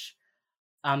Hotch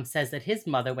says that his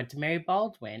mother went to Mary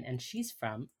Baldwin and she's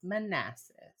from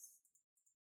Manassas,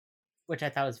 which I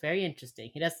thought was very interesting.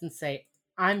 He doesn't say,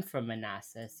 I'm from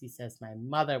Manassas. He says, my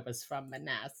mother was from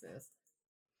Manassas.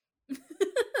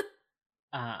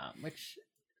 Which,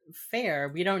 fair.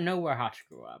 We don't know where Hotch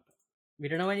grew up. We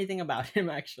don't know anything about him,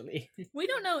 actually. We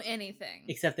don't know anything.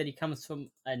 Except that he comes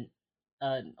from an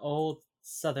old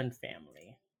Southern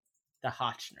family, the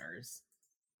Hotchners.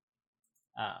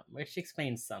 Which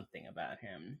explains something about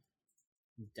him,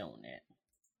 don't it?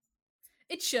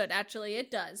 It should, actually.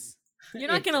 It does.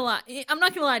 You're not gonna lie. I'm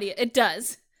not gonna lie to you. It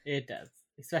does. It does.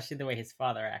 Especially the way his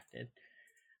father acted.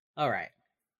 Alright.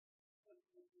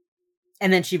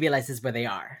 And then she realizes where they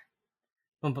are.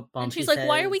 Bum, bum, bum, and she's like, says,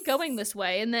 why are we going this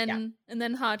way? And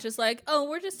then Hotch is like, oh,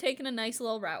 we're just taking a nice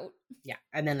little route. Yeah.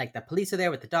 And then like the police are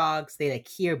there with the dogs. They like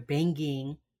hear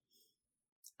banging.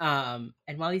 And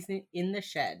while he's in the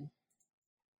shed,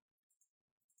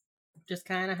 just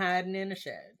kind of hiding in a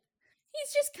shed.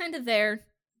 He's just kind of there.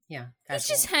 Yeah. He's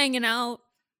just hanging out.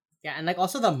 Yeah, and like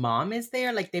also the mom is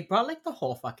there. Like they brought like the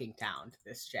whole fucking town to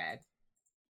this shed.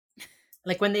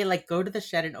 Like when they like go to the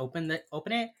shed and open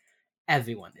it,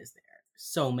 everyone is there.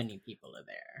 So many people are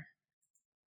there.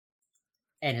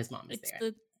 And his mom is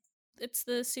there. It's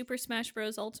the Super Smash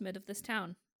Bros. Ultimate of this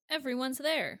town. Everyone's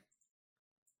there.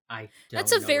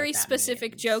 That's a very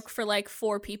specific joke for like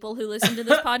 4 people who listen to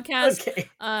this podcast. Okay.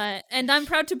 And I'm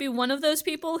proud to be one of those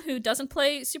people who doesn't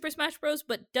play Super Smash Bros.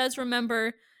 But does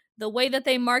remember the way that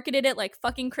they marketed it like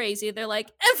fucking crazy. They're like,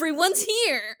 everyone's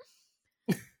here.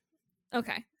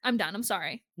 Okay, I'm done. I'm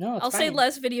sorry. No, I'll say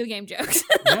less video game jokes.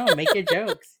 No, make your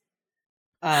jokes.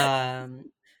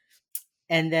 And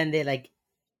then they like,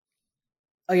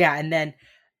 oh yeah, and then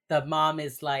the mom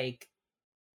is like,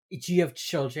 do you have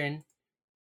children,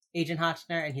 Agent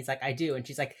Hotchner? And he's like, I do. And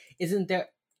she's like, is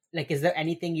there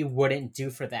anything you wouldn't do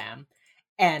for them?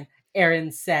 And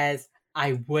Aaron says,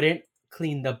 I wouldn't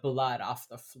clean the blood off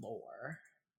the floor.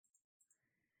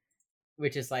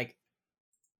 Which is like,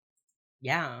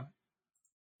 yeah.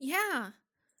 Yeah.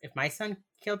 If my son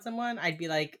killed someone, I'd be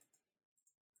like,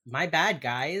 my bad,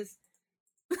 guys.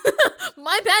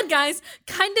 My bad, guys.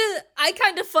 I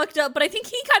kind of fucked up, but I think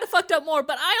he kind of fucked up more,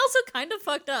 but I also kind of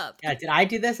fucked up. Yeah, did I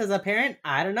do this as a parent?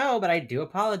 I don't know, but I do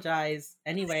apologize.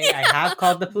 Anyway, yeah, I have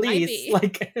called the police.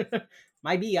 Like,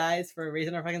 might be, guys, for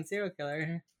raising our fucking serial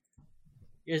killer.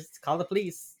 You just call the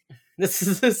police. This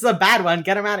is a bad one.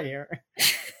 Get him out of here.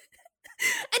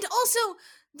 And also,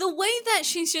 the way that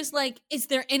she's just like, is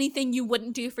there anything you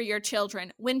wouldn't do for your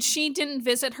children? When she didn't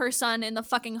visit her son in the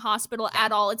fucking hospital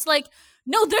at all. It's like,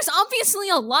 no, there's obviously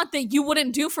a lot that you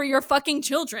wouldn't do for your fucking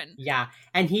children. Yeah,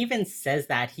 and he even says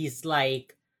that. He's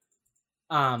like,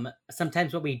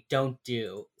 sometimes what we don't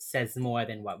do says more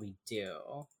than what we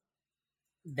do.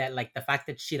 That, like, the fact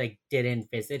that she, like,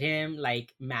 didn't visit him,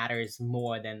 like, matters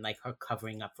more than, like, her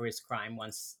covering up for his crime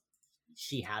once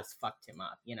she has fucked him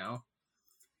up, you know?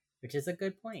 Which is a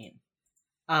good point.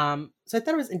 So I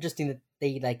thought it was interesting that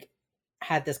they, like,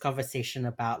 had this conversation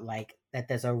about, like, that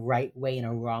there's a right way and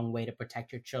a wrong way to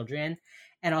protect your children.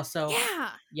 And also,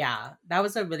 yeah, that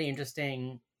was a really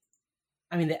interesting,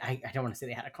 I mean, I don't want to say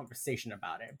they had a conversation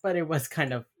about it, but it was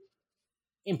kind of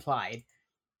implied.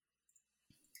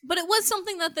 But it was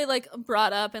something that they, like,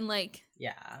 brought up and, like...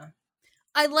 Yeah.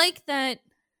 I like that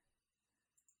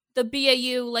the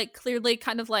BAU, like, clearly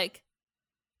kind of, like...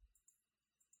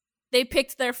 They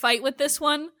picked their fight with this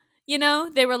one, you know?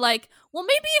 They were like, well,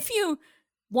 maybe if you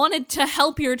wanted to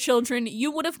help your children,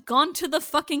 you would have gone to the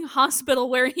fucking hospital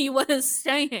where he was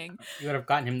staying. You would have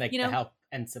gotten him, like, the help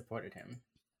and supported him.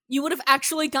 You would have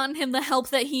actually gotten him the help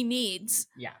that he needs.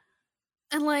 Yeah.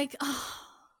 And, like, oh.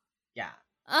 Yeah.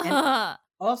 And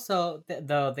also,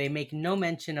 though, they make no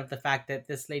mention of the fact that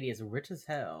this lady is rich as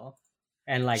hell.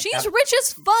 And, like, she's rich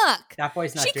as fuck. That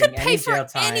boy's not doing any jail time. She could pay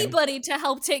for anybody to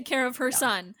help take care of her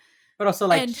son. But also,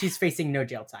 like, she's facing no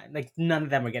jail time. Like, none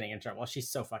of them are getting in trouble. She's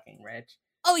so fucking rich.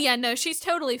 Oh, yeah, no, she's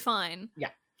totally fine.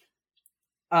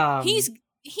 Yeah. He's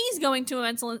going to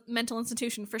a mental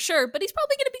institution for sure, but he's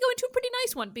probably going to be going to a pretty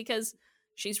nice one because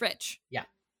she's rich. Yeah.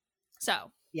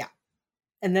 So. Yeah.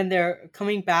 And then they're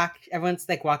coming back. Everyone's,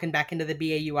 like, walking back into the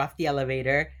BAU off the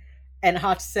elevator. And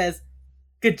Hotch says,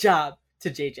 good job to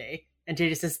JJ. And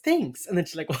JJ says, thanks. And then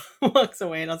she, like, walks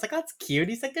away. And I was like, oh, that's cute.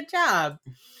 He's like, good job.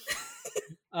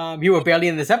 You were barely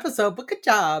in this episode, but good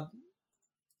job.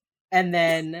 And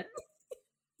then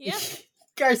yeah.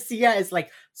 Garcia is,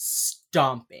 like,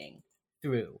 stomping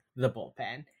through the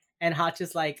bullpen. And Hotch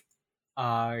is like,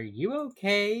 are you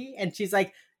okay? And she's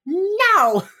like,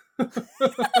 no! Like,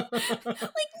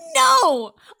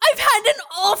 no! I've had an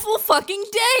awful fucking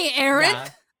day, Aaron! Yeah.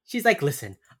 She's like,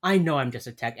 listen, I know I'm just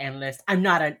a tech analyst. I'm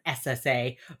not an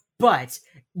SSA, but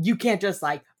you can't just,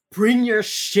 like, bring your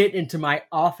shit into my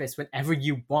office whenever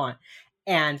you want.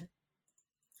 And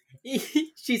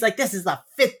she's like, this is the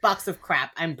 5th box of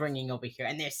crap I'm bringing over here,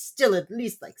 and there's still at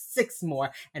least like 6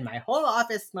 more, and my whole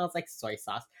office smells like soy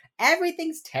sauce.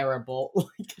 Everything's terrible.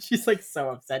 She's like so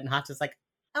upset, and Hotch is like,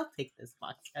 I'll take this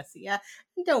box, Garcia.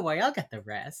 Don't worry, I'll get the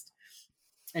rest.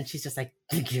 And she's just like,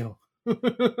 thank you.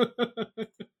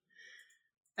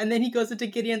 And then he goes into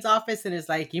Gideon's office and is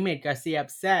like, you made Garcia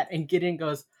upset. And Gideon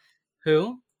goes,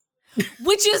 who?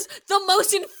 Which is the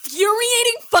most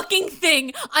infuriating fucking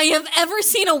thing I have ever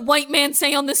seen a white man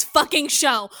say on this fucking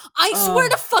show. I swear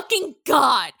to fucking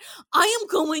God, I am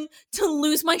going to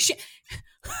lose my shit.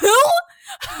 Who?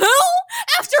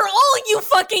 After all you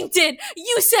fucking did,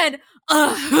 you said,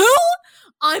 who?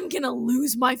 I'm gonna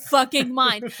lose my fucking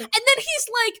mind. And then he's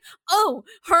like, oh,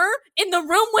 her in the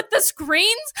room with the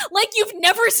screens? Like you've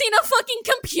never seen a fucking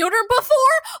computer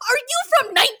before? Are you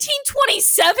from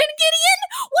 1927, Gideon?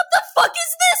 What the fuck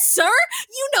is this, sir?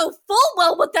 You know full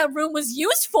well what that room was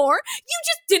used for. You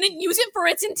just didn't use it for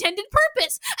its intended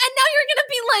purpose. And now you're gonna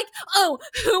be like, oh,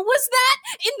 who was that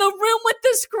in the room with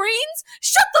the screens?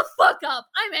 Shut the fuck up.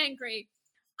 I'm angry.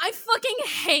 I fucking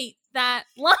hate that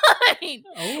line.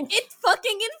 Oh. It's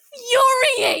fucking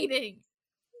infuriating.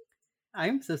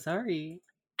 I'm so sorry.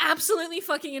 Absolutely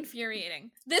fucking infuriating.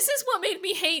 This is what made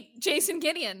me hate Jason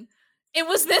Gideon. It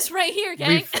was this right here,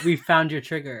 gang. We found your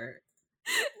trigger.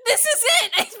 This is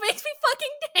it. It makes me fucking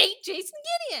hate Jason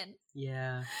Gideon.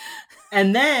 Yeah.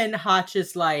 And then Hotch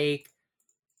is like,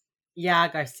 yeah,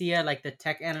 Garcia, like the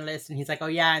tech analyst. And he's like, oh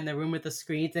yeah, in the room with the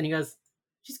screens. And he goes,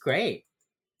 she's great.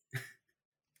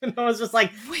 And I was just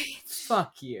like, wait,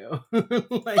 fuck you.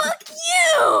 Like, fuck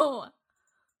you!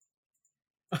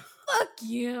 Fuck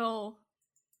you.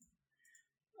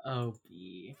 Oh,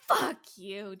 B. Fuck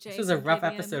you, Jason. This was a rough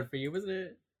episode for you, wasn't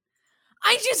it?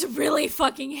 I just really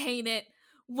fucking hate it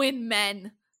when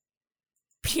men.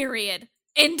 Period.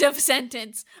 End of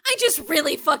sentence. I just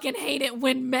really fucking hate it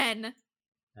when men.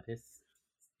 That is.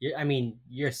 I mean,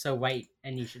 you're so white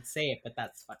and you should say it, but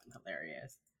that's fucking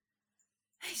hilarious.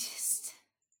 I just.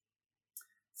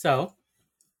 So,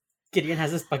 Gideon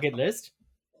has this bucket list,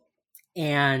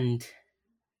 and...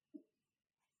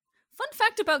 Fun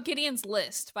fact about Gideon's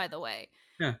list, by the way.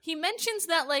 Yeah. He mentions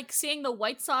that, like, seeing the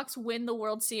White Sox win the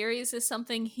World Series is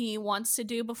something he wants to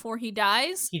do before he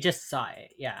dies. He just saw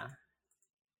it, yeah.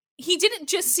 He didn't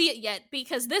just see it yet,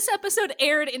 because this episode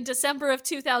aired in December of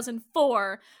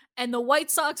 2004, and the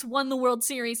White Sox won the World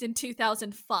Series in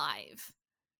 2005.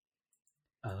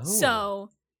 Oh. So,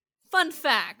 fun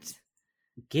fact...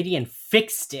 Gideon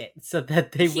fixed it so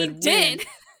that they would win. He did.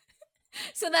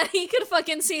 So that he could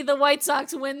fucking see the White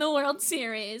Sox win the World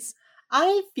Series.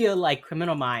 I feel like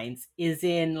Criminal Minds is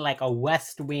in like a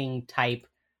West Wing type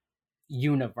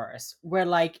universe where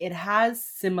like it has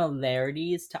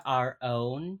similarities to our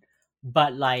own,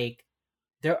 but like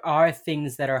there are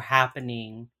things that are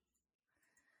happening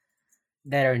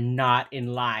that are not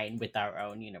in line with our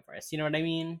own universe. You know what I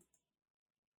mean?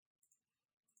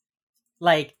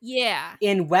 Like, yeah,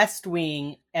 in West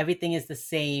Wing, everything is the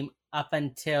same up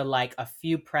until like a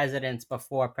few presidents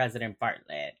before President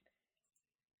Bartlet.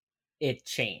 It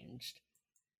changed.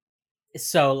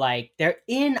 So like they're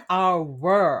in our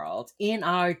world, in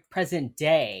our present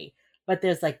day, but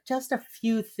there's like just a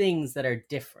few things that are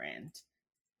different.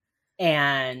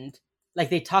 And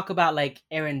like they talk about like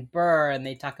Aaron Burr and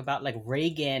they talk about like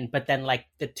Reagan, but then like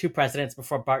the 2 presidents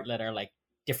before Bartlet are like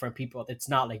different people. It's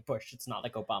not like Bush. It's not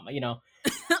like Obama, you know?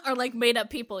 Or like made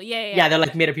up people. Yeah. Yeah, they're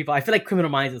like made up people. I feel like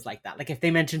Criminal Minds is like that. Like if they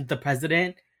mentioned the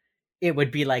president, it would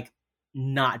be like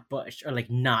not Bush or like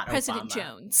not President Obama.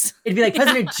 Jones. It'd be like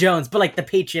President Jones, but like the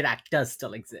Patriot Act does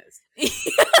still exist.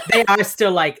 They are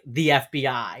still like the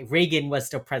FBI. Reagan was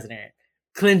still president.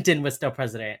 Clinton was still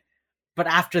president. But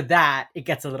after that, it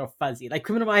gets a little fuzzy. Like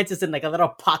Criminal Minds is in like a little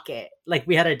pocket. Like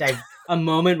we had a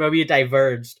moment where we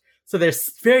diverged. So they're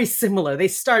very similar. They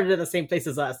started in the same place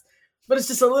as us, but it's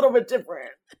just a little bit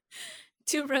different.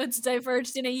 2 roads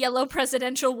diverged in a yellow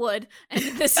presidential wood, and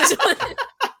this is what...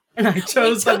 And I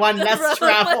chose the one less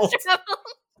traveled.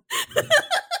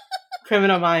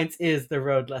 Criminal Minds is the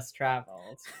road less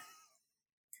traveled.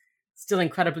 Still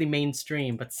incredibly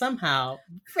mainstream, but somehow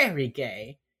very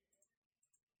gay.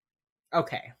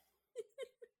 Okay.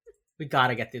 We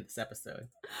gotta get through this episode.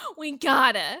 We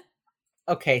gotta.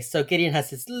 Okay, so Gideon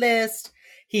has his list.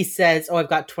 He says, oh, I've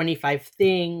got 25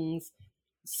 things.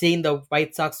 seeing the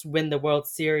White Sox win the World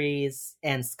Series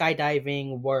and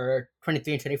skydiving were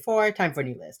 23 and 24, time for a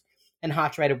new list. And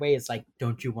Hotch right away is like,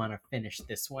 don't you want to finish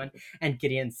this one? And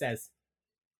Gideon says,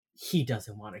 he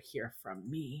doesn't want to hear from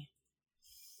me.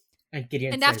 And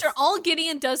Gideon and after all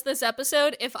Gideon does this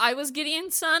episode, if I was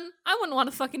Gideon's son, I wouldn't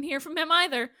want to fucking hear from him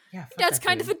either. Yeah, Your dad's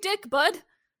kind of a dick, bud.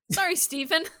 Sorry,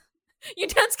 Steven. Your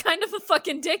dad's kind of a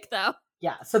fucking dick, though.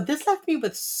 Yeah, so this left me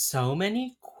with so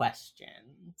many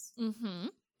questions. Mm-hmm.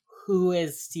 Who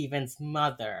is Steven's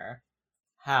mother?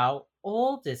 How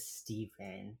old is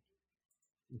Steven?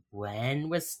 When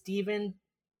was Steven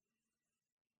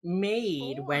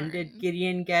made? Born. When did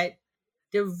Gideon get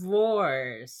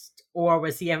divorced? Or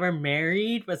was he ever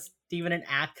married? Was Steven an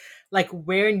act? Like,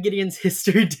 where in Gideon's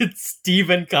history did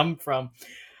Steven come from?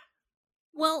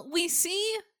 Well, we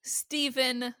see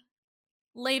Steven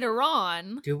later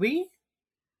on. Do we?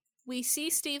 We see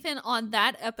Steven on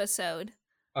that episode.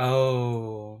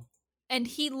 Oh. And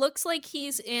he looks like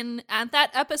he's in, at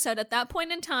that episode, at that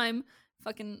point in time,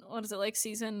 fucking, what is it, like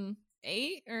season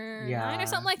 8 or 9 or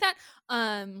something like that?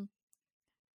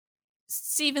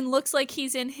 Steven looks like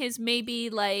he's in his maybe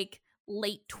like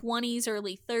late 20s,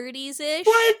 early 30s-ish.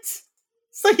 What?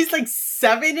 So he's like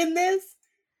 7 in this?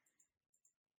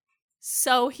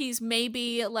 So he's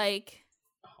maybe like...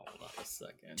 Hold on a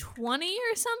second. 20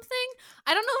 or something?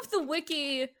 I don't know if the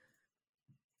wiki...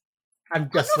 I'm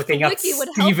just looking up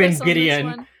Steven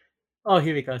Gideon. Oh,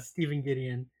 here we go. Steven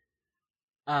Gideon.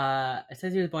 It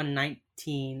says he was born in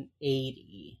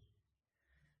 1980.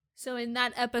 So in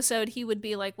that episode, he would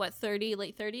be like, what, 30,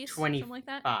 late 30s? 25. Something like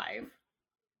that?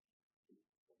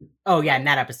 Oh, yeah, in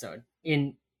that episode.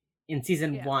 In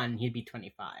season 1, he'd be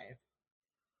 25.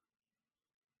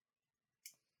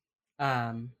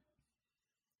 Oh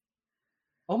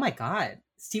my god.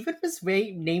 Steven was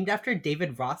named after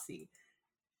David Rossi.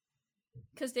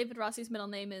 Because David Rossi's middle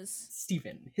name is...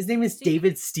 Steven. His name is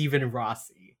David Steven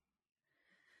Rossi.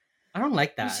 I don't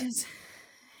like that.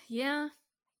 Yeah.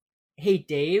 Hey,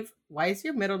 Dave, why is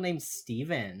your middle name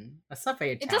Steven? That's not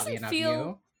very Italian of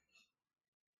you.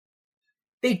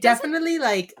 They definitely,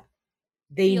 like,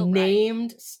 they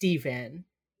named Steven.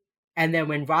 And then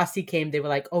when Rossi came, they were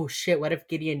like, oh shit, what if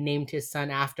Gideon named his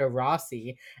son after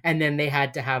Rossi? And then they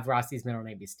had to have Rossi's middle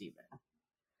name be Steven.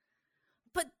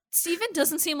 But Steven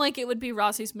doesn't seem like it would be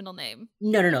Rossi's middle name.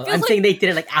 No. I'm saying they did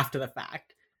it, like, after the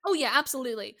fact. Oh, yeah,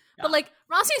 absolutely. Yeah. But, like,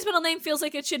 Rossi's middle name feels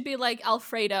like it should be, like,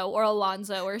 Alfredo or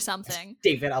Alonzo or something.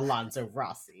 David Alonzo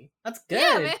Rossi. That's good.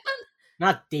 Yeah, man.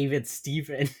 Not David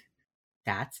Steven.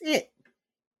 That's it.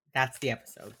 That's the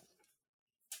episode.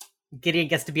 Gideon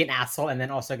gets to be an asshole and then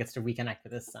also gets to reconnect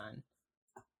with his son.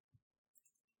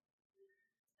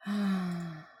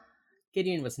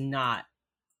 Gideon was not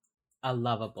a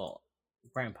lovable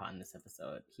grandpa in this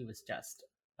episode. He was just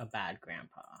a bad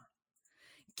grandpa.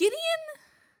 Gideon?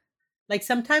 Like,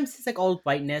 sometimes his, like, old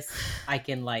whiteness I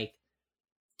can, like,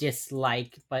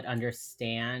 dislike but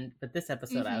understand. But this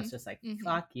episode I was just like,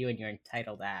 fuck you and your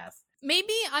entitled ass.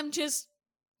 Maybe I'm just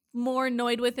more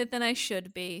annoyed with it than I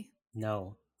should be.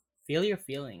 No. Feel your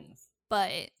feelings.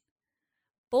 But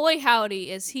boy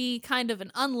howdy, is he kind of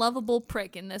an unlovable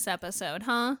prick in this episode,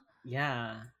 huh?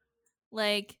 Yeah.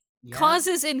 Like,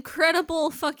 causes incredible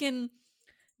fucking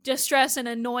distress and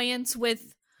annoyance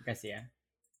with Garcia,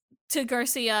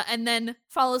 and then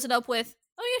follows it up with,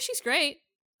 oh yeah, she's great.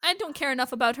 I don't care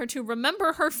enough about her to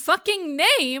remember her fucking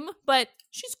name, but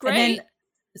she's great. And then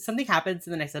something happens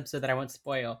in the next episode that I won't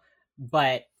spoil,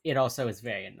 but it also is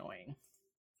very annoying.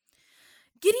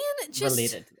 Gideon just...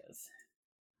 related to this.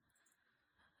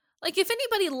 Like, if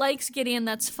anybody likes Gideon,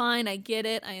 that's fine. I get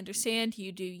it. I understand.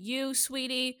 You do you,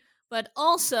 sweetie. But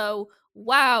also,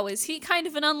 wow, is he kind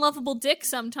of an unlovable dick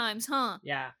sometimes, huh?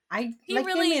 Yeah. I like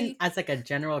him as, like, a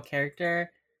general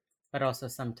character, but also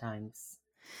sometimes.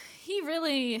 He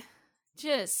really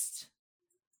just...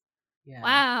 Yeah.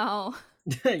 Wow.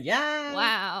 Yeah.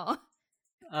 Wow.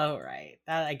 All right.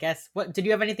 I guess, what, did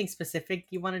you have anything specific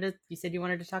you said you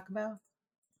wanted to talk about?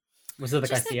 Was it the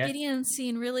just Garcia? That Gideon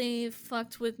scene really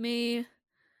fucked with me.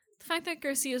 The fact that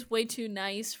Garcia's way too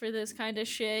nice for this kind of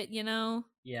shit, you know?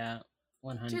 Yeah,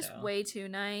 100. Just way too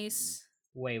nice.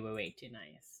 Way too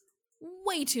nice.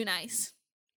 Way too nice.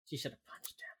 She should have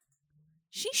punched him.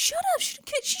 She should have. She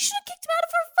should have kicked him out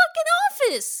of her fucking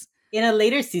office. In a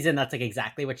later season, that's, like,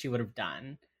 exactly what she would have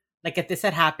done. Like, if this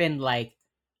had happened, like,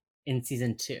 in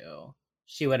season 2,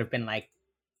 she would have been like,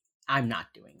 I'm not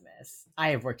doing this. I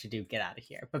have work to do. Get out of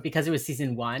here. But because it was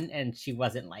season 1 and she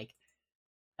wasn't, like,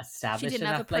 established, she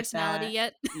didn't have a personality like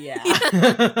yet. Yeah.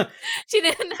 She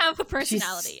didn't have a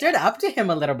personality. She stood up to him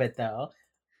a little bit, though.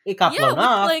 It got blown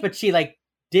off, like, but she, like,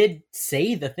 did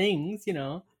say the things, you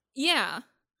know. Yeah.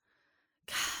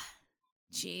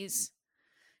 Jeez.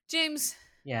 James.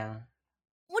 Yeah.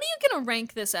 What are you gonna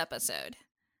rank this episode?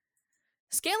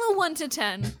 Scale of 1 to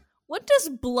 10. What does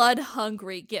Blood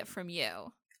Hungry get from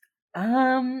you?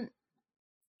 Like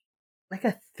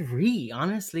a 3,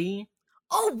 honestly.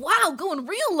 Oh wow, going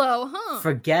real low, huh?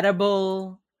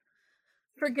 Forgettable,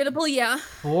 yeah.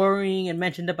 boring, and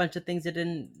mentioned a bunch of things it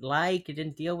didn't like, it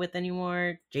didn't deal with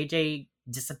anymore. JJ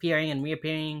disappearing and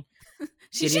reappearing.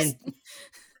 Gideon,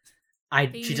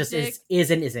 she just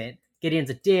is and isn't. Gideon's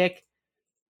a dick.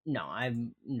 No,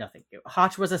 I'm nothing.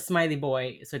 Hotch was a smiley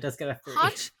boy, so it does get a 3.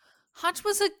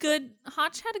 Hotch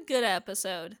had a good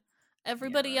episode.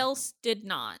 Everybody else did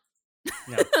not.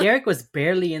 No, Derek was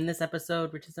barely in this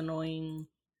episode, which is annoying.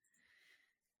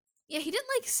 Yeah, he didn't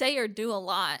like say or do a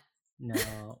lot.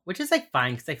 No, which is like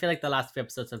fine because I feel like the last few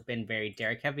episodes have been very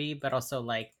Derek heavy, but also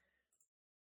like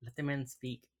let the man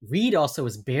speak. Reed also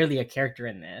was barely a character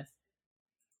in this.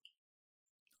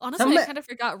 Honestly, I kind of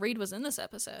forgot Reed was in this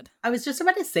episode. I was just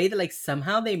about to say that like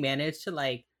somehow they managed to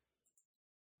like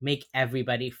make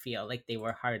everybody feel like they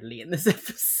were hardly in this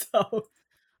episode.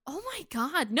 Oh my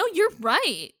god. No, you're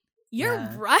right. You're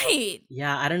right.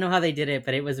 Yeah, I don't know how they did it,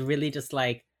 but it was really just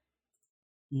like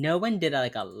no one did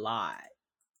like a lot.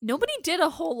 Nobody did a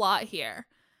whole lot here.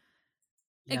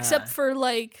 Yeah. Except for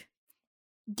like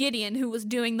Gideon, who was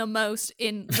doing the most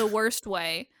in the worst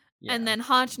way, and then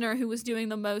Hotchner, who was doing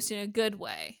the most in a good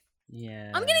way.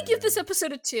 Yeah. I'm gonna give this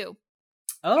episode a 2.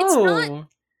 Oh.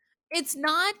 It's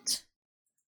not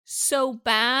so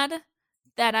bad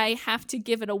that I have to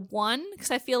give it a 1,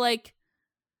 because I feel like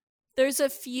there's a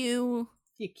few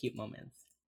cute moments.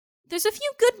 There's a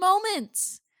few good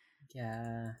moments.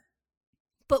 Yeah.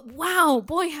 But wow,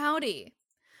 boy howdy.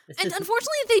 And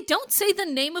unfortunately, they don't say the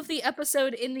name of the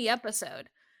episode in the episode.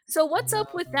 So what's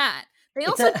up with that? They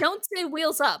also don't say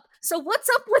Wheels Up. So what's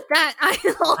up with that?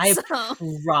 I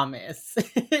promise.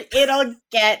 It'll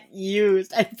get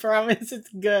used. I promise it's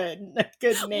good. A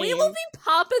good name. We will be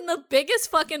popping the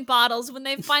biggest fucking bottles when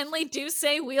they finally do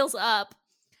say Wheels Up.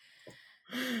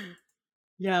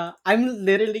 Yeah, I'm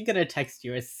literally gonna text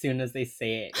you as soon as they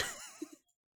say it.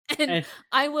 and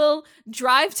I will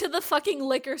drive to the fucking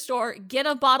liquor store, get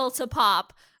a bottle to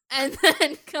pop, and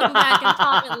then come back and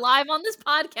pop it live on this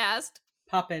podcast.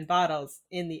 Popping bottles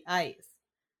in the ice.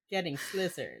 Getting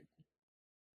slizzard.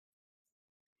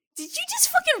 Did you just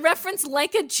fucking reference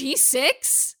like a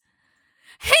G6?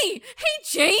 Hey,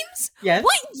 James! Yes?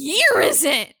 What year is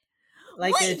it?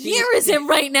 Like what year is it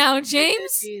right now,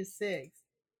 James? G6.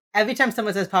 Every time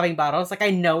someone says popping bottles, like I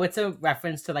know it's a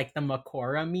reference to like the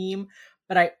Makora meme,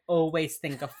 but I always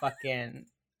think of fucking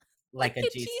like a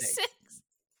G6.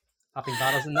 Popping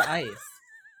bottles in the ice.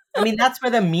 I mean, that's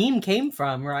where the meme came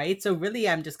from, right? So really,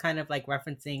 I'm just kind of like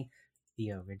referencing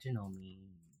the original meme.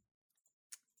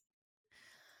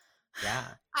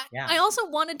 Yeah. I also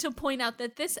wanted to point out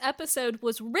that this episode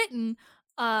was written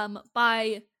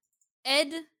by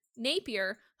Ed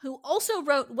Napier, who also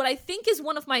wrote what I think is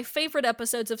one of my favorite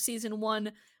episodes of season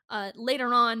 1,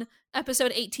 later on,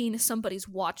 episode 18, Somebody's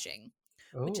Watching,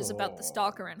 which is about the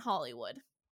stalker in Hollywood.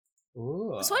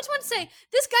 Ooh. So I just want to say,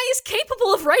 this guy is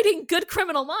capable of writing good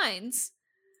Criminal Minds.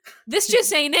 This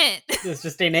just ain't it. This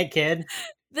just ain't it, kid.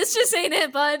 This just ain't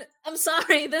it, bud. I'm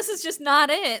sorry. This is just not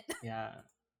it. Yeah.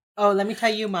 Oh, let me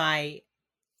tell you my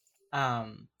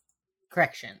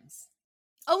corrections.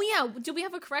 Oh, yeah. Do we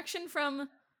have a correction from...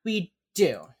 We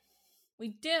do. We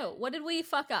do. What did we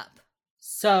fuck up?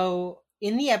 So,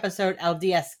 in the episode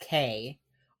LDSK,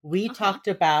 we talked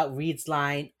about Reed's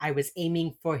line, I was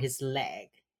aiming for his leg.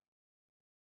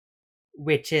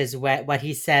 Which is what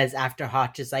he says after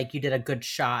Hotch is like, you did a good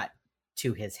shot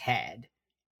to his head.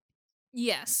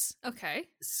 Yes. Okay.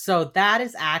 So that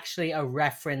is actually a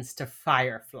reference to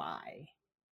Firefly,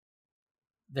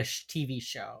 the TV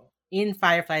show. In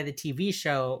Firefly, the TV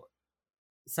show,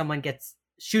 someone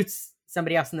shoots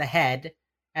somebody else in the head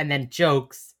and then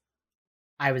jokes,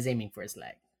 I was aiming for his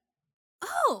leg.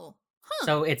 Oh. Huh.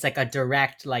 So it's like a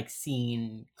direct like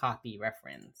scene copy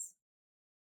reference.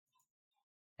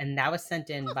 And that was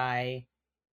sent in by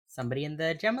somebody in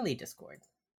the Gemily Discord.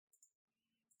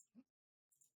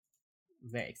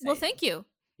 Very exciting. Well, thank you.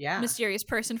 Yeah. Mysterious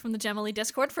person from the Gemily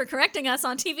Discord for correcting us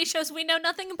on TV shows we know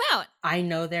nothing about. I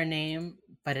know their name,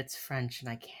 but it's French and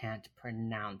I can't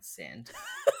pronounce it.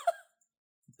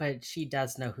 But she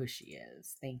does know who she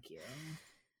is. Thank you.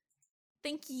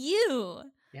 Thank you.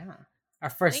 Yeah. Our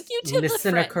first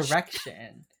listener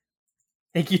correction.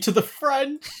 Thank you to the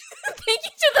French. Thank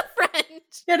you to the French.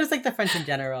 Yeah, just like the French in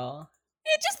general.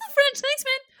 Yeah, just the French. Thanks,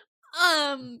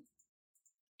 man.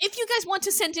 If you guys want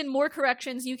to send in more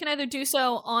corrections, you can either do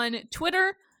so on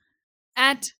Twitter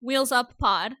at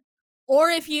WheelsUpPod, or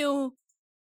if you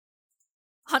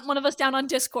hunt one of us down on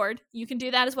Discord, you can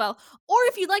do that as well. Or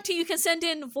if you'd like to, you can send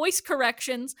in voice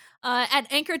corrections at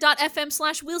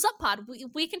anchor.fm/WheelsUpPod.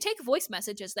 We can take voice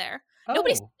messages there. Oh.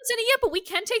 Nobody's sent any yet, but we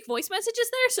can take voice messages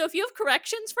there. So if you have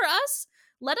corrections for us,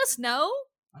 let us know,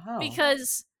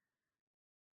 because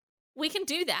we can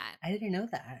do that. I didn't know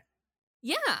that.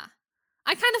 Yeah.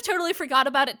 I kind of totally forgot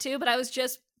about it too, but I was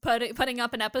just putting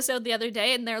up an episode the other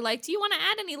day, and they're like, do you want to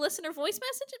add any listener voice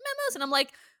message memos? And I'm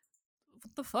like,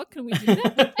 what the fuck? Can we do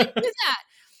that? I can do that.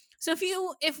 So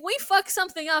if we fuck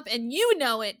something up and you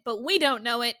know it, but we don't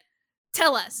know it,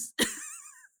 tell us.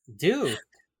 Do.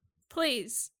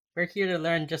 Please. We're here to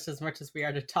learn just as much as we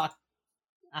are to talk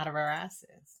out of our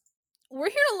asses.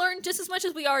 We're here to learn just as much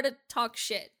as we are to talk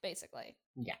shit, basically.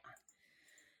 Yeah.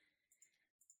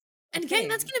 And again,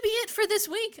 that's going to be it for this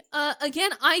week.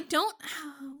 Again, I don't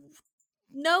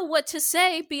know what to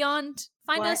say beyond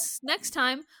find us next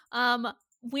time.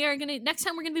 Next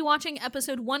time we're gonna be watching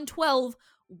episode 112,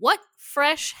 What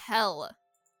Fresh Hell.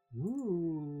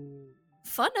 Ooh.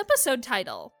 Fun episode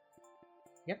title.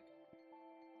 Yep.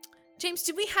 James,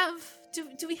 do we have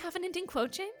an ending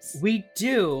quote, James? We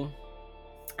do.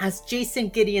 As Jason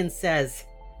Gideon says,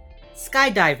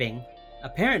 skydiving.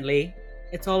 Apparently,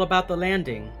 it's all about the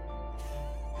landing.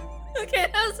 Okay,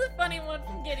 that was a funny one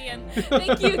from Gideon.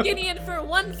 Thank you, Gideon, for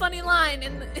one funny line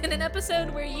in an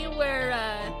episode where you were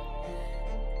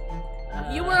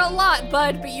a lot,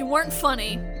 bud, but you weren't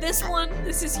funny. This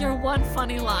is your one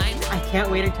funny line. I can't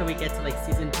wait until we get to like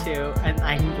season 2 and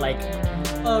I'm like,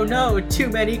 oh no, too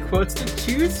many quotes to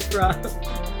choose from.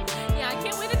 Yeah, I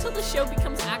can't wait until the show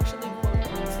becomes actually